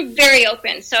I'm very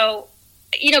open. So,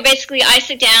 you know, basically I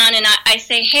sit down and I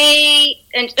say, hey,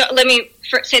 and let me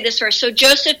say this first. So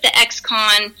Joseph, the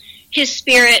ex-con, his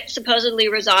spirit supposedly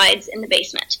resides in the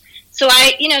basement. So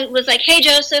I, you know, was like, hey,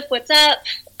 Joseph, what's up?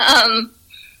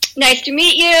 Nice to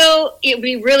meet you. It would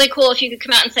be really cool if you could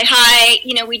come out and say hi.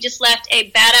 You know, we just left a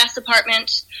badass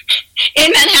apartment in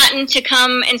Manhattan to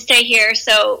come and stay here,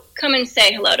 so come and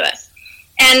say hello to us.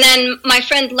 And then my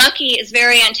friend Lucky is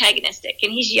very antagonistic,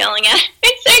 and he's yelling at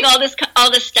and saying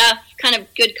all this stuff, kind of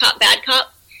good cop, bad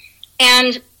cop.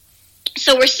 And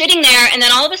so we're sitting there, and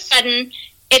then all of a sudden,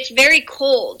 it's very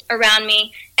cold around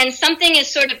me, and something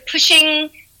is sort of pushing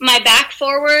my back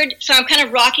forward, so I'm kind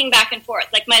of rocking back and forth.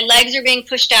 Like my legs are being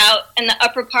pushed out, and the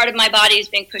upper part of my body is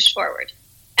being pushed forward.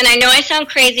 And I know I sound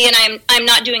crazy, and I'm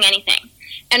not doing anything.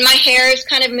 And my hair is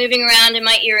kind of moving around in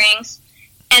my earrings.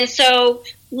 And so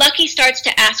Lucky starts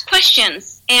to ask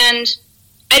questions, and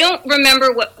I don't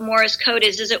remember what Morse code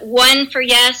is. Is it 1 for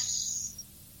yes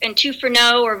and 2 for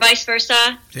no, or vice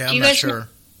versa? Yeah, I'm not sure.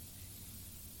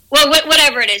 Well,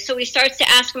 whatever it is. So he starts to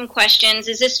ask him questions.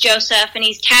 Is this Joseph? And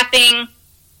he's tapping.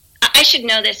 I should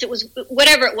know this. It was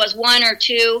whatever it was, 1 or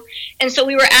 2. And so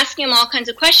we were asking him all kinds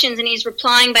of questions, and he's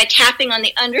replying by tapping on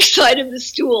the underside of the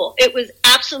stool. It was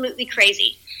absolutely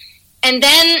crazy. And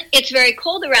then it's very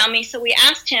cold around me, so we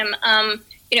asked him,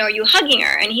 you know, are you hugging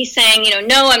her? And he's saying, you know,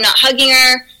 no, I'm not hugging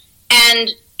her.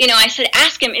 And, you know, I said,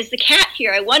 ask him, is the cat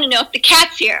here? I want to know if the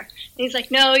cat's here. And he's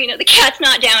like, no, you know, the cat's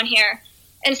not down here.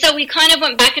 And so we kind of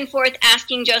went back and forth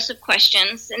asking Joseph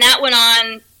questions, and that went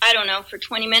on, I don't know, for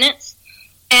 20 minutes.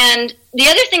 And the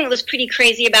other thing that was pretty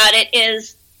crazy about it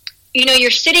is, you know, you're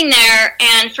sitting there,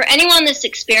 and for anyone that's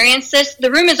experienced this,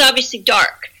 the room is obviously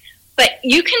dark, but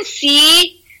you can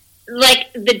see,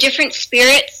 like, the different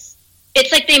spirits.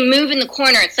 It's like they move in the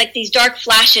corner. It's like these dark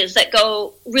flashes that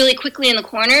go really quickly in the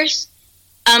corners.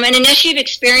 And unless you've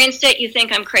experienced it, you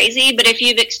think I'm crazy, but if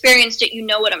you've experienced it, you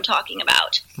know what I'm talking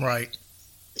about. Right.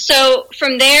 So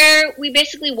from there, we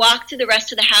basically walked through the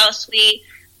rest of the house.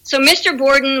 So Mr.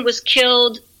 Borden was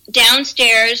killed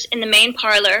downstairs in the main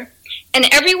parlor, and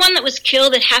everyone that was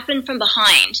killed, it happened from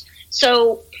behind.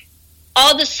 So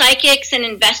all the psychics and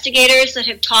investigators that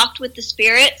have talked with the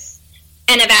spirits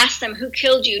and have asked them who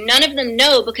killed you, none of them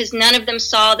know because none of them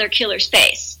saw their killer's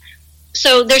face.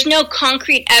 So there's no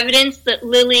concrete evidence that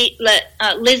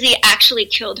Lizzie actually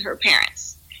killed her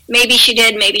parents. Maybe she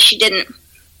did, maybe she didn't.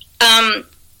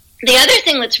 The other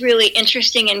thing that's really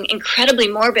interesting and incredibly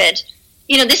morbid,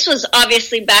 you know, this was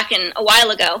obviously back in a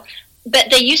while ago, but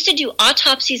they used to do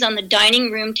autopsies on the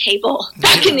dining room table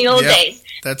back in the old days.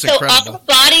 That's so incredible. All the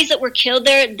bodies that were killed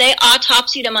there, they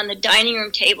autopsied them on the dining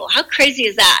room table. How crazy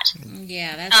is that?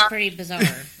 Yeah, that's pretty bizarre.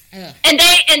 Ugh. And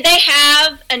they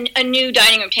have a new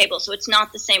dining room table, so it's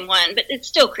not the same one, but it's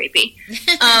still creepy.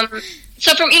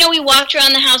 So from, you know, we walked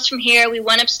around the house from here. We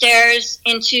went upstairs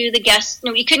into the guest.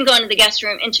 No, we couldn't go into the guest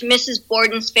room. Into Mrs.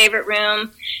 Borden's favorite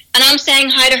room, and I'm saying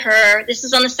hi to her. This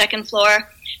is on the second floor.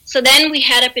 So then we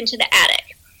head up into the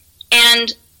attic,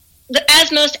 and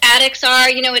as most attics are,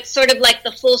 you know, it's sort of like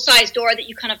the full size door that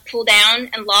you kind of pull down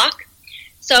and lock.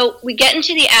 So we get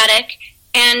into the attic,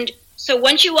 and so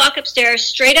once you walk upstairs,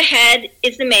 straight ahead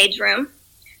is the maid's room.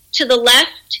 To the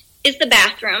left is the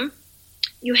bathroom.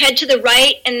 You head to the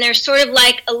right, and there's sort of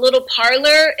like a little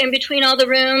parlor in between all the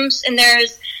rooms, and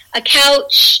there's a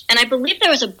couch, and I believe there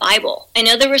was a Bible. I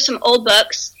know there were some old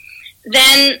books.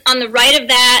 Then on the right of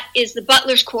that is the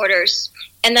butler's quarters,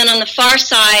 and then on the far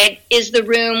side is the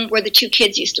room where the two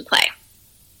kids used to play.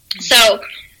 So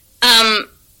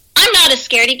I'm not a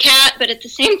scaredy cat, but at the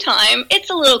same time,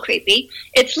 it's a little creepy.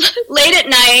 It's late at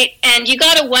night, and you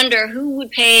got to wonder who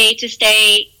would pay to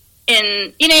stay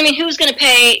in, you know what I mean, who's going to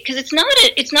pay, because it's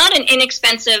not an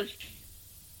inexpensive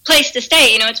place to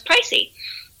stay, you know, it's pricey.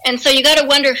 And so you got to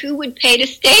wonder who would pay to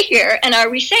stay here, and are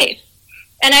we safe?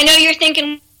 And I know you're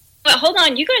thinking, well, hold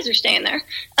on, you guys are staying there.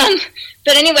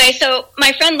 But anyway, so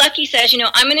my friend Lucky says, you know,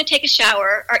 I'm going to take a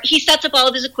shower. Or he sets up all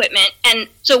of his equipment, and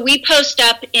so we post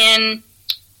up in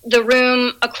the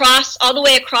room all the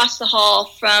way across the hall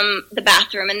from the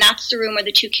bathroom, and that's the room where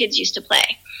the two kids used to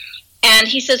play. And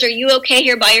he says, "Are you okay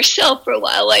here by yourself for a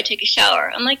while I take a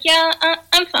shower?" I'm like, "Yeah,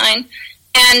 I'm fine."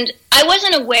 And I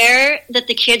wasn't aware that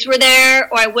the kids were there,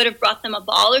 or I would have brought them a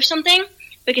ball or something,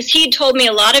 because he told me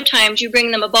a lot of times you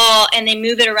bring them a ball and they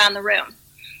move it around the room.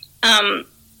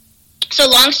 So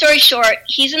long story short,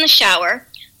 he's in the shower.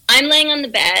 I'm laying on the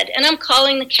bed, and I'm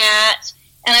calling the cat,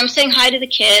 and I'm saying hi to the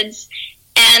kids.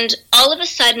 And all of a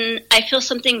sudden, I feel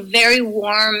something very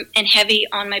warm and heavy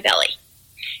on my belly.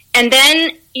 And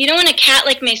then, you know when a cat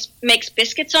like makes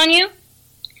biscuits on you?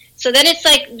 So then it's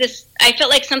like this, I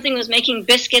felt like something was making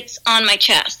biscuits on my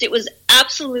chest. It was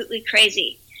absolutely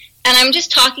crazy. And I'm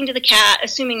just talking to the cat,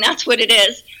 assuming that's what it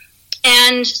is.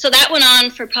 And so that went on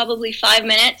for probably 5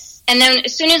 minutes. And then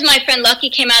as soon as my friend Lucky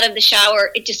came out of the shower,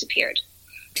 it disappeared.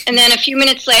 And then a few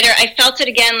minutes later, I felt it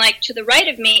again, like to the right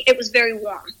of me. It was very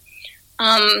warm.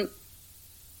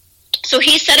 So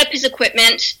he set up his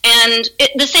equipment, and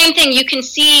the same thing, you can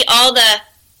see all the,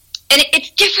 and it's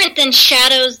different than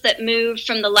shadows that move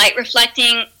from the light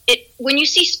reflecting. When you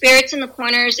see spirits in the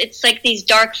corners, it's like these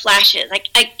dark flashes.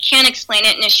 I can't explain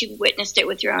it unless you've witnessed it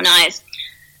with your own eyes.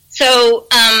 So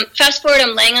fast forward,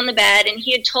 I'm laying on the bed, and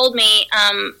he had told me,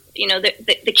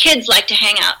 the kids like to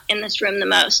hang out in this room the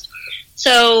most.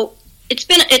 So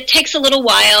it takes a little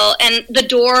while, and the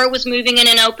door was moving in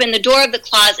and open, the door of the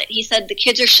closet. He said the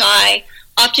kids are shy.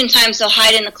 Oftentimes they'll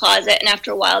hide in the closet, and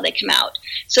after a while they come out.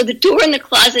 So the door in the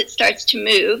closet starts to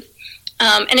move,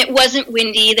 and it wasn't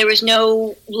windy. There was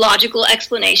no logical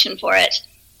explanation for it.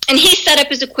 And he set up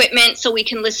his equipment so we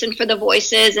can listen for the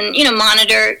voices and,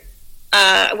 monitor,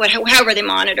 however they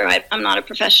monitor. I'm not a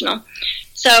professional.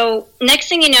 So next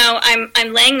thing you know,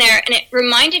 I'm laying there, and it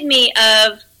reminded me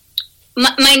of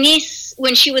my niece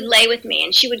when she would lay with me,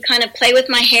 and she would kind of play with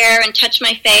my hair and touch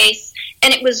my face.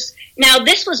 And it was, now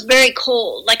this was very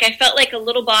cold. Like I felt like a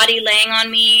little body laying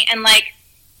on me, and like,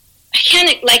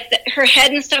 her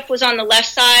head and stuff was on the left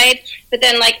side, but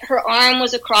then like her arm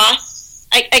was across.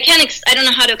 I don't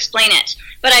know how to explain it,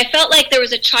 but I felt like there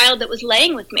was a child that was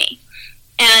laying with me.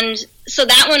 And so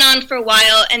that went on for a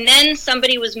while, and then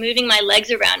somebody was moving my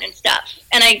legs around and stuff.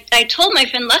 And I told my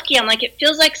friend Lucky, I'm like, it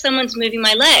feels like someone's moving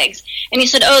my legs. And he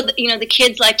said, oh, the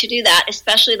kids like to do that,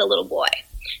 especially the little boy.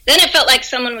 Then it felt like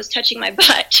someone was touching my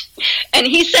butt. And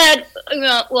he said,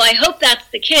 well, I hope that's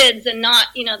the kids and not,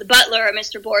 the butler or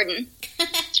Mr. Borden.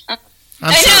 I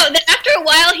know. Then after a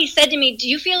while, he said to me, do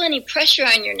you feel any pressure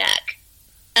on your neck?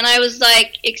 And I was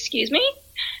like, excuse me?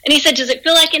 And he said, does it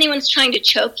feel like anyone's trying to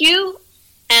choke you?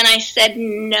 And I said,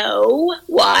 no.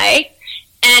 Why?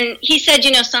 And he said,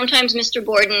 sometimes Mr.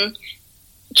 Borden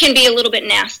can be a little bit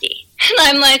nasty. And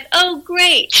I'm like, oh,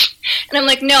 great. And I'm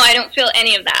like, no, I don't feel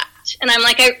any of that. And I'm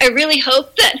like, I really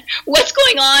hope that what's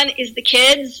going on is the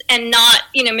kids and not,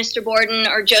 Mr. Borden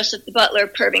or Joseph the butler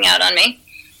perving out on me.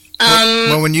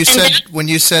 Well, when you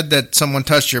said that someone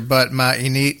touched your butt, my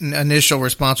initial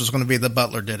response was going to be the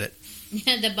butler did it.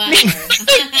 The butler.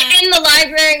 In the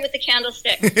library with the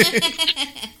candlestick.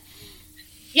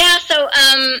 Yeah, so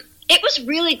it was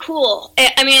really cool.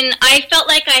 I mean, I felt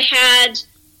like I had,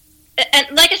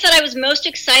 and like I said, I was most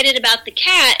excited about the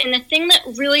cat, and the thing that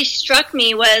really struck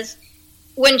me was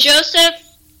when Joseph,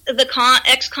 the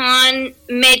ex-con,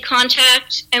 made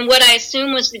contact, and what I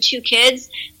assume was the two kids,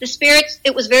 the spirits,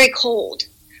 it was very cold.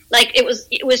 Like, it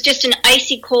was just an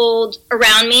icy cold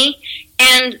around me,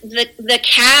 and the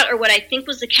cat, or what I think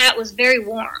was the cat, was very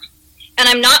warm. And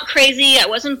I'm not crazy. I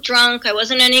wasn't drunk. I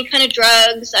wasn't on any kind of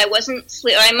drugs. I wasn't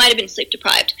I might have been sleep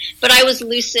deprived, but I was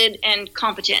lucid and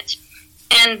competent.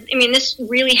 And I mean, this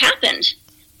really happened.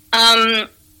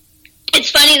 It's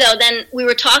funny though. Then we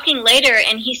were talking later,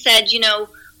 and he said,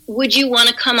 would you want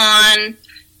to come on?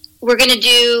 We're going to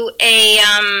do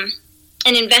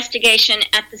an investigation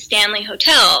at the Stanley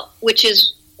Hotel, which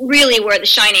is really where The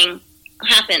Shining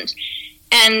happened.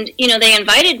 And they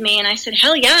invited me, and I said,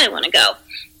 hell yeah, I want to go.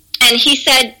 And he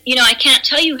said, I can't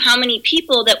tell you how many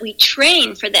people that we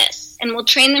train for this, and we'll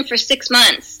train them for 6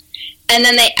 months. And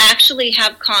then they actually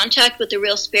have contact with the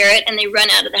real spirit, and they run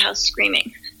out of the house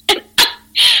screaming.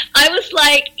 I was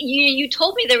like, you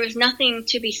told me there was nothing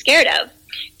to be scared of.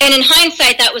 And in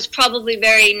hindsight, that was probably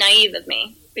very naive of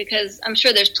me, because I'm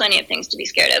sure there's plenty of things to be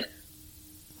scared of.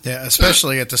 Yeah,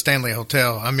 especially at the Stanley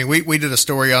Hotel. I mean, we did a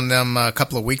story on them a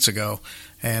couple of weeks ago.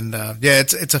 And,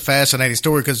 it's a fascinating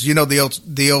story because,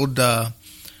 the old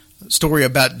story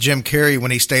about Jim Carrey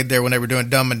when he stayed there when they were doing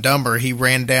Dumb and Dumber. He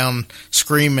ran down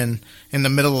screaming in the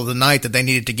middle of the night that they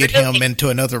needed to get him into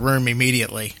another room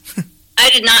immediately.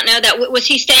 I did not know that. Was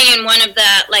he staying in one of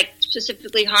the,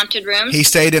 specifically haunted rooms? He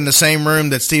stayed in the same room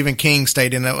that Stephen King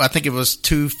stayed in. I think it was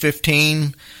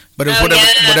 215, but it was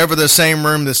whatever the same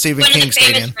room that Stephen King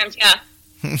stayed in. Rooms, yeah.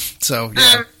 So,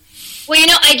 yeah.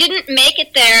 Well, I didn't make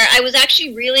it there. I was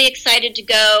actually really excited to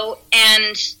go,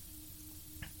 and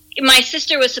my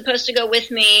sister was supposed to go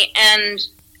with me, and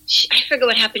I forget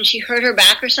what happened. She hurt her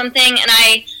back or something, and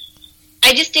I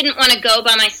just didn't want to go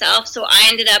by myself, so I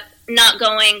ended up not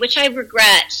going, which I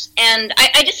regret. And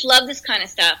I just love this kind of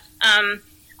stuff.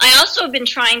 I also have been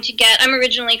trying to I'm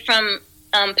originally from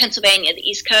Pennsylvania, the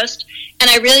East Coast, and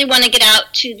I really want to get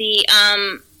out to the,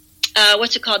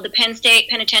 what's it called, the Penn State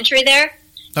Penitentiary there.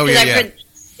 Oh, yeah, I've heard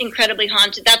it's incredibly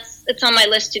haunted. It's on my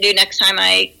list to do next time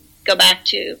I go back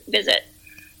to visit.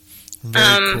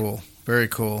 Very cool. Very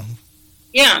cool.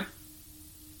 Yeah.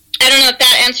 I don't know if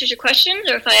that answers your questions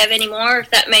or if I have any more, if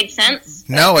that made sense.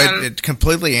 No, it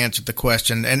completely answered the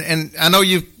question. And I know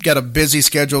you've got a busy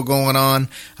schedule going on.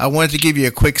 I wanted to give you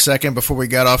a quick second before we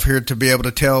got off here to be able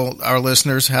to tell our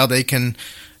listeners how they can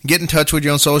get in touch with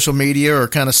you on social media or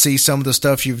kind of see some of the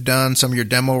stuff you've done, some of your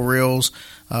demo reels,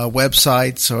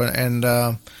 websites, and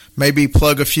maybe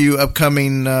plug a few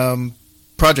upcoming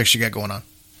projects you got going on.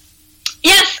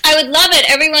 Yes, I would love it.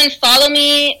 Everyone follow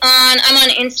me I'm on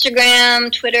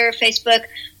Instagram, Twitter, Facebook.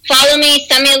 Follow me,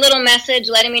 send me a little message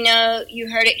letting me know you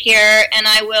heard it here, and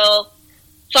I will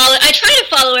follow. I try to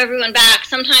follow everyone back.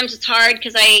 Sometimes it's hard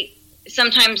because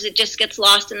sometimes it just gets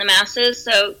lost in the masses.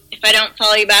 So if I don't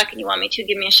follow you back and you want me to,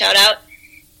 give me a shout out.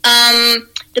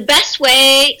 The best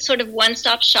way, sort of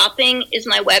one-stop shopping, is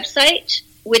my website,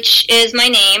 which is my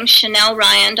name,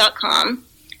 ChanelRyan.com.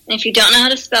 And if you don't know how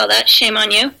to spell that, shame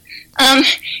on you.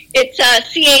 It's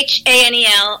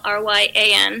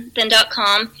ChanelRyan, then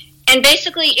 .com. And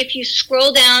basically, if you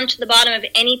scroll down to the bottom of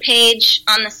any page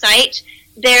on the site,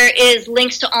 there is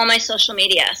links to all my social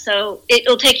media. So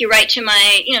it'll take you right to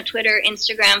my, Twitter,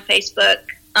 Instagram, Facebook.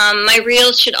 My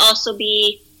reels should also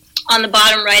be on the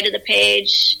bottom right of the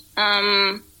page.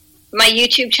 My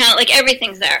YouTube channel,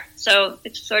 everything's there. So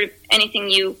it's sort of anything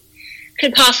you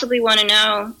could possibly want to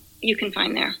know, you can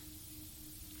find there.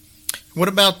 What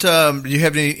about, do you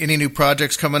have any new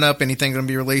projects coming up? Anything going to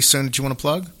be released soon that you want to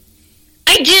plug?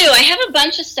 I do. I have a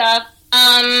bunch of stuff.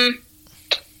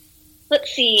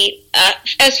 Let's see.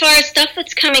 As far as stuff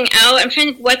that's coming out, I'm trying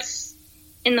to think what's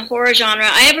in the horror genre.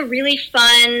 I have a really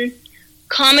fun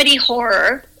comedy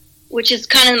horror, which is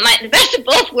kind of the best of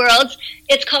both worlds.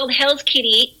 It's called Hell's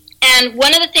Kitty. And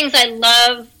one of the things I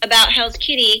love about Hell's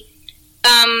Kitty,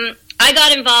 I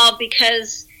got involved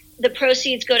because the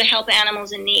proceeds go to help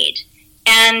animals in need.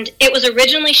 And it was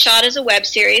originally shot as a web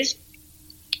series.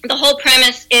 The whole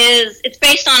premise is it's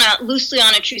based loosely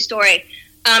on a true story.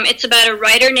 It's about a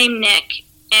writer named Nick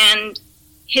and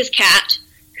his cat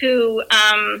who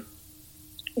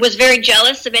was very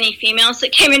jealous of any females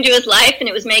that came into his life, and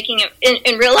it was making it,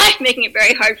 in real life, making it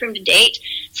very hard for him to date.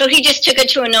 So he just took it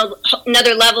to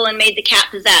another level and made the cat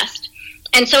possessed.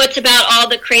 And so it's about all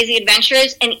the crazy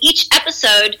adventures, and each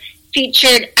episode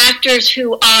featured actors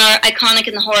who are iconic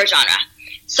in the horror genre.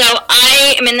 So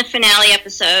I am in the finale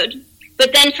episode,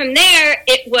 but then from there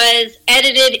it was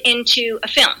edited into a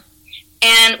film,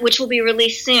 and which will be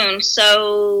released soon.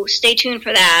 So stay tuned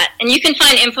for that. And you can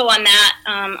find info on that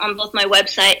on both my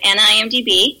website and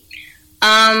IMDb.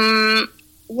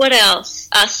 What else?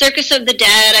 Circus of the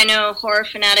Dead. I know horror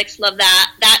fanatics love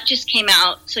that. That just came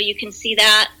out, so you can see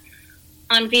that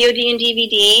on VOD and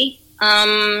DVD.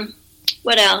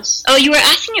 What else? Oh, you were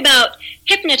asking about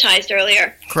Hypnotized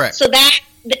earlier. Correct. So that,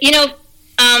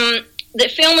 the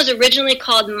film was originally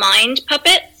called Mind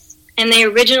Puppets, and they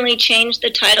originally changed the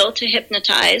title to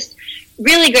Hypnotized.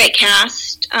 Really great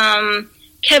cast.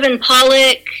 Kevin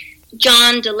Pollak,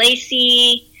 John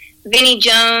DeLacy, Vinnie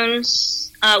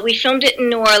Jones. We filmed it in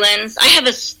New Orleans. I have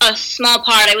a small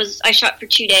part. I shot for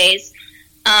 2 days.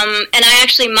 And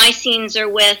my scenes are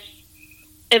with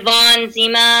Yvonne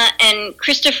Zima and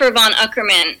Christopher von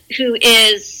Uckerman, who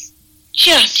is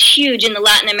just huge in the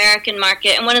Latin American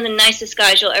market and one of the nicest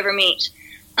guys you'll ever meet.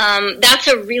 That's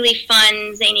a really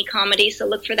fun, zany comedy, so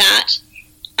look for that.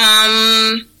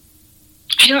 I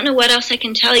don't know what else I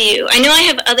can tell you. I know I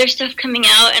have other stuff coming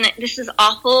out, and this is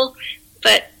awful,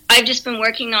 but I've just been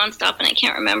working nonstop, and I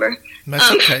can't remember.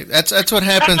 That's okay. That's what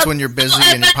happens when you're busy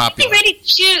and you're popular. I'm ready to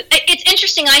shoot. It's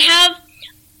interesting.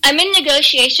 I'm in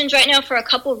negotiations right now for a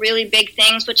couple really big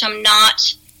things, which I'm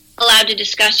not allowed to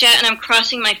discuss yet, and I'm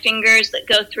crossing my fingers that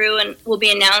go through and will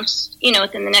be announced,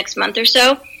 within the next month or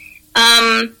so.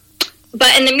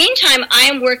 But in the meantime, I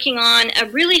am working on a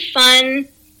really fun,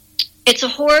 it's a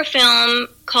horror film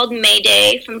called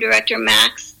Mayday from director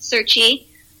Max Searchy.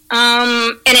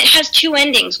 And it has 2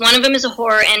 endings. One of them is a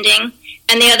horror ending,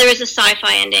 and the other is a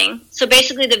sci-fi ending. So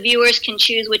basically the viewers can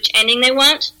choose which ending they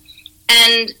want.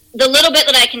 And the little bit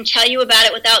that I can tell you about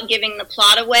it without giving the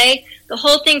plot away, the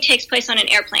whole thing takes place on an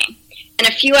airplane. And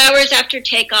a few minutes after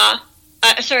takeoff,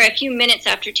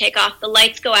 the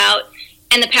lights go out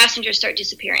and the passengers start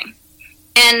disappearing.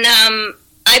 And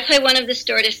I play one of the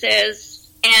stewardesses,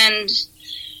 and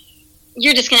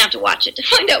you're just going to have to watch it to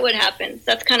find out what happens.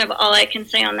 That's kind of all I can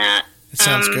say on that. It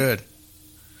sounds good.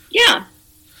 Yeah.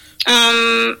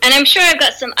 And I'm sure I've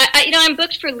got some, I'm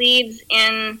booked for leads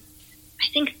in, I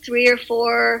think, 3 or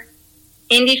 4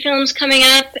 indie films coming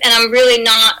up, and I'm really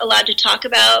not allowed to talk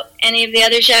about any of the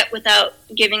others yet without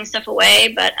giving stuff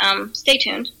away, but stay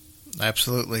tuned.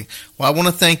 Absolutely. Well, I want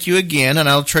to thank you again, and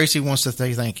I know Tracy wants to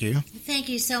say thank you. Thank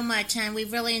you so much, hon.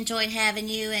 We've really enjoyed having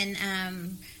you,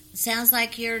 and sounds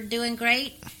like you're doing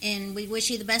great, and we wish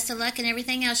you the best of luck in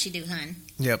everything else you do, hon.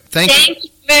 Yep. Thank you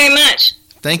very much.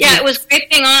 Thank you. Yeah, it was great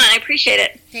being on. I appreciate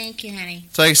it. Thank you, honey.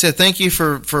 So like I said, thank you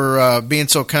for being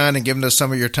so kind and giving us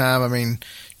some of your time. I mean,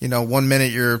 1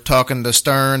 minute you're talking to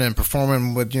Stern and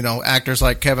performing with, actors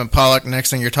like Kevin Pollak.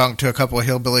 Next thing you're talking to a couple of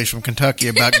hillbillies from Kentucky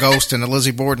about Ghost in the Lizzie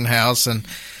Borden house. And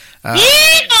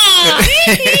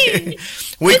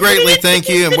we greatly thank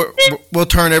you, and we'll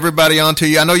turn everybody on to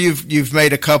you. I know you've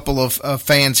made a couple of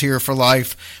fans here for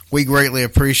life. We greatly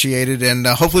appreciate it, and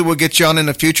hopefully we'll get you on in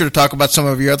the future to talk about some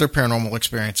of your other paranormal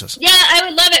experiences. Yeah, I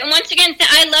would love it. And once again,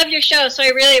 I love your show, so I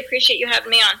really appreciate you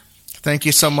having me on. Thank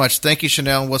you so much. Thank you,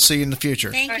 Chanel, and we'll see you in the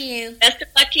future. Thank you. Best of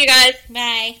luck to you guys.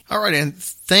 Bye. All right, and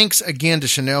thanks again to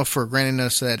Chanel for granting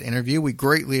us that interview. We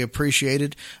greatly appreciate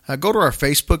it. Go to our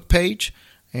Facebook page,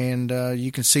 and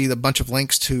you can see a bunch of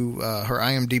links to her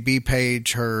IMDb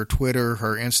page, her Twitter,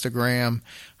 her Instagram,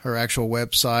 her actual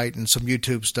website, and some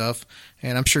YouTube stuff.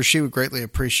 And I'm sure she would greatly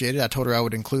appreciate it. I told her I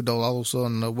would include those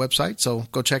on the website, so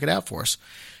go check it out for us.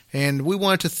 And we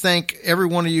wanted to thank every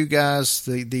one of you guys.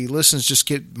 The listens just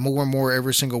get more and more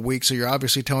every single week, so you're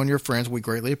obviously telling your friends. We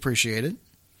greatly appreciate it.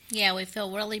 Yeah, we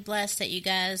feel really blessed that you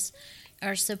guys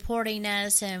are supporting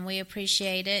us, and we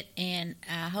appreciate it. And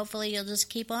hopefully you'll just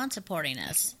keep on supporting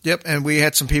us. Yep, and we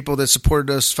had some people that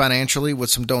supported us financially with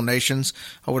some donations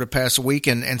over the past week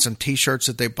and some T-shirts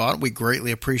that they bought. We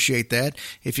greatly appreciate that.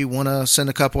 If you want to send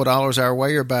a couple of dollars our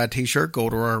way or buy a T-shirt, go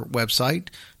to our website,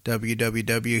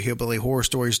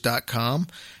 www.hillbillyhorrorstories.com,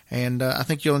 and I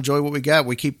think you'll enjoy what we got.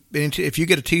 If you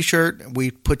get a T-shirt,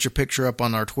 we put your picture up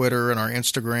on our Twitter and our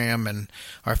Instagram and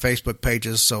our Facebook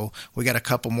pages, so we got a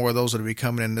couple more of those that will be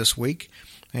coming in this week.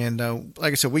 And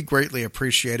like I said, we greatly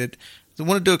appreciate it. I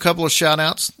want to do a couple of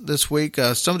shout-outs this week.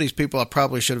 Some of these people I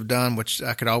probably should have done, which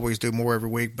I could always do more every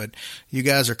week, but you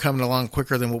guys are coming along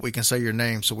quicker than what we can say your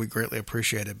name, so we greatly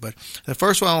appreciate it. But the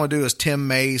first one I want to do is Tim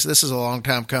Mays. This is a long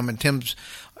time coming. Tim's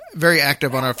very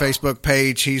active on our Facebook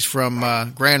page. He's from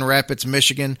Grand Rapids,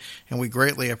 Michigan, and we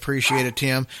greatly appreciate it,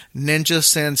 Tim. Ninja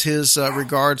sends his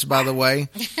regards, by the way.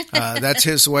 That's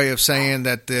his way of saying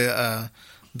that the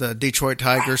Detroit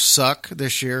Tigers suck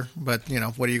this year, but,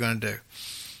 what are you going to do?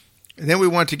 And then we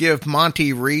want to give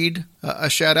Monty Reed a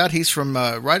shout-out. He's from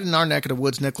right in our neck of the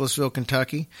woods, Nicholasville,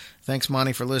 Kentucky. Thanks,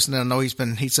 Monty, for listening. I know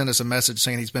he sent us a message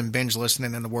saying he's been binge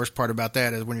listening, and the worst part about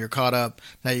that is when you're caught up,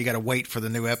 now you got to wait for the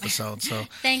new episode. So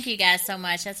thank you guys so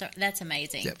much. That's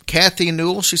amazing. Yep. Kathy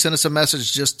Newell, she sent us a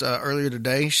message just earlier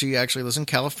today. She actually lives in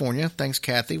California. Thanks,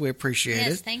 Kathy. We appreciate it.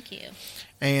 Yes, thank you.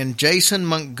 And Jason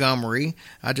Montgomery,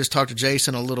 I just talked to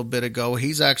Jason a little bit ago.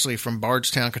 He's actually from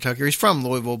Bardstown, Kentucky. He's from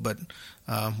Louisville, but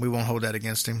we won't hold that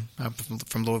against him. I'm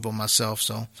from Louisville myself,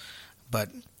 but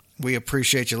we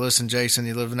appreciate you listening, Jason.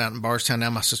 You're living out in Bardstown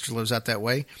now. My sister lives out that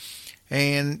way.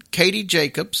 And Katie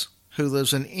Jacobs, who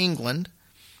lives in England,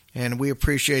 and we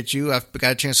appreciate you. I've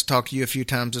got a chance to talk to you a few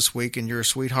times this week, and you're a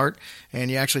sweetheart.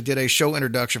 And you actually did a show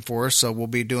introduction for us, so we'll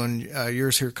be doing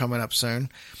yours here coming up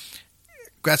soon.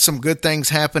 Got some good things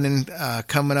happening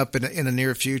coming up in the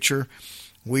near future.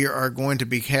 We are going to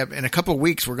be in a couple of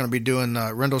weeks. We're going to be doing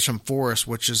Rendlesham Forest,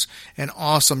 which is an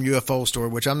awesome UFO story.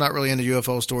 Which I'm not really into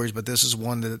UFO stories, but this is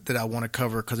one that I want to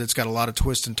cover because it's got a lot of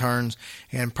twists and turns,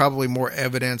 and probably more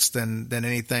evidence than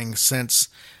anything since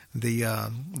the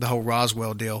whole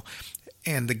Roswell deal.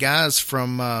 And the guys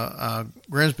from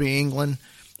Grimsby, England,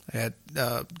 at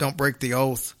Don't Break the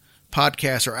Oath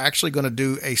podcast are actually going to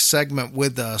do a segment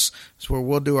with us, so where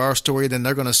we'll do our story, then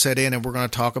they're going to sit in and we're going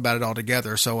to talk about it all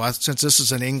together. So since this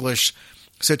is an English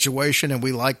situation and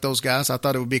we like those guys, I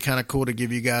thought it would be kind of cool to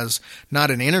give you guys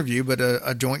not an interview but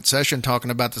a joint session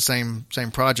talking about the same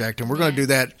project. And we're going to do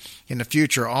that in the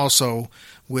future also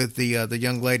with the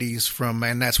young ladies from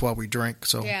And That's Why We Drink.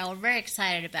 So yeah, we're very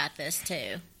excited about this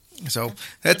too. So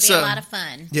It'll be a lot of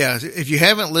fun. Yeah, if you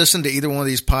haven't listened to either one of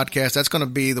these podcasts, that's going to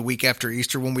be the week after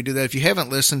Easter when we do that. If you haven't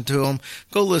listened to them,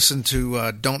 go listen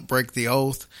to Don't Break the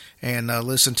Oath and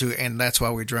listen to And That's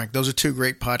Why We Drink. Those are two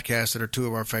great podcasts that are two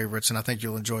of our favorites, and I think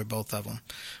you'll enjoy both of them.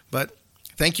 But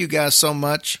thank you guys so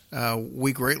much.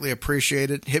 We greatly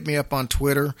appreciate it. Hit me up on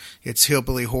Twitter. It's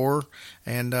Hillbilly Horror.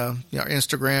 And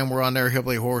Instagram, we're on there,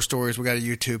 Hillbilly Horror Stories. We got a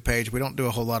YouTube page. We don't do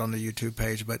a whole lot on the YouTube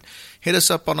page, but hit us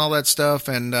up on all that stuff.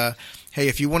 And, hey,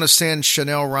 if you want to send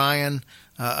Chanel Ryan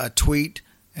a tweet,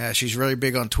 she's really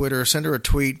big on Twitter. Send her a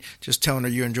tweet just telling her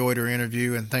you enjoyed her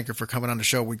interview and thank her for coming on the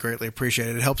show. We greatly appreciate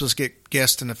it. It helps us get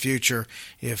guests in the future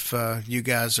if you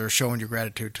guys are showing your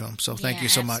gratitude to them. So thank you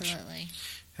so much. Absolutely.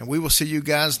 And we will see you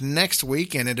guys next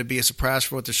week, and it'll be a surprise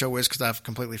for what the show is because I've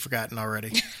completely forgotten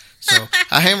already. So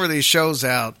I hammer these shows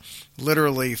out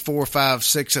literally 4, 5,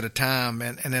 6 at a time,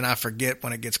 and then I forget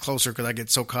when it gets closer because I get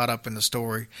so caught up in the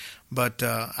story. But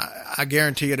I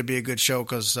guarantee it'll be a good show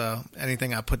because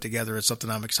anything I put together is something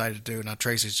I'm excited to do, and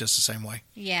Tracy's just the same way.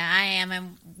 Yeah, I am,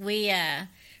 and we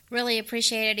really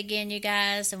appreciate it again, you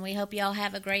guys, and we hope you all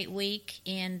have a great week,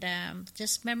 and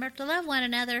just remember to love one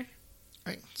another.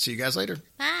 All right, see you guys later.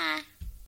 Bye.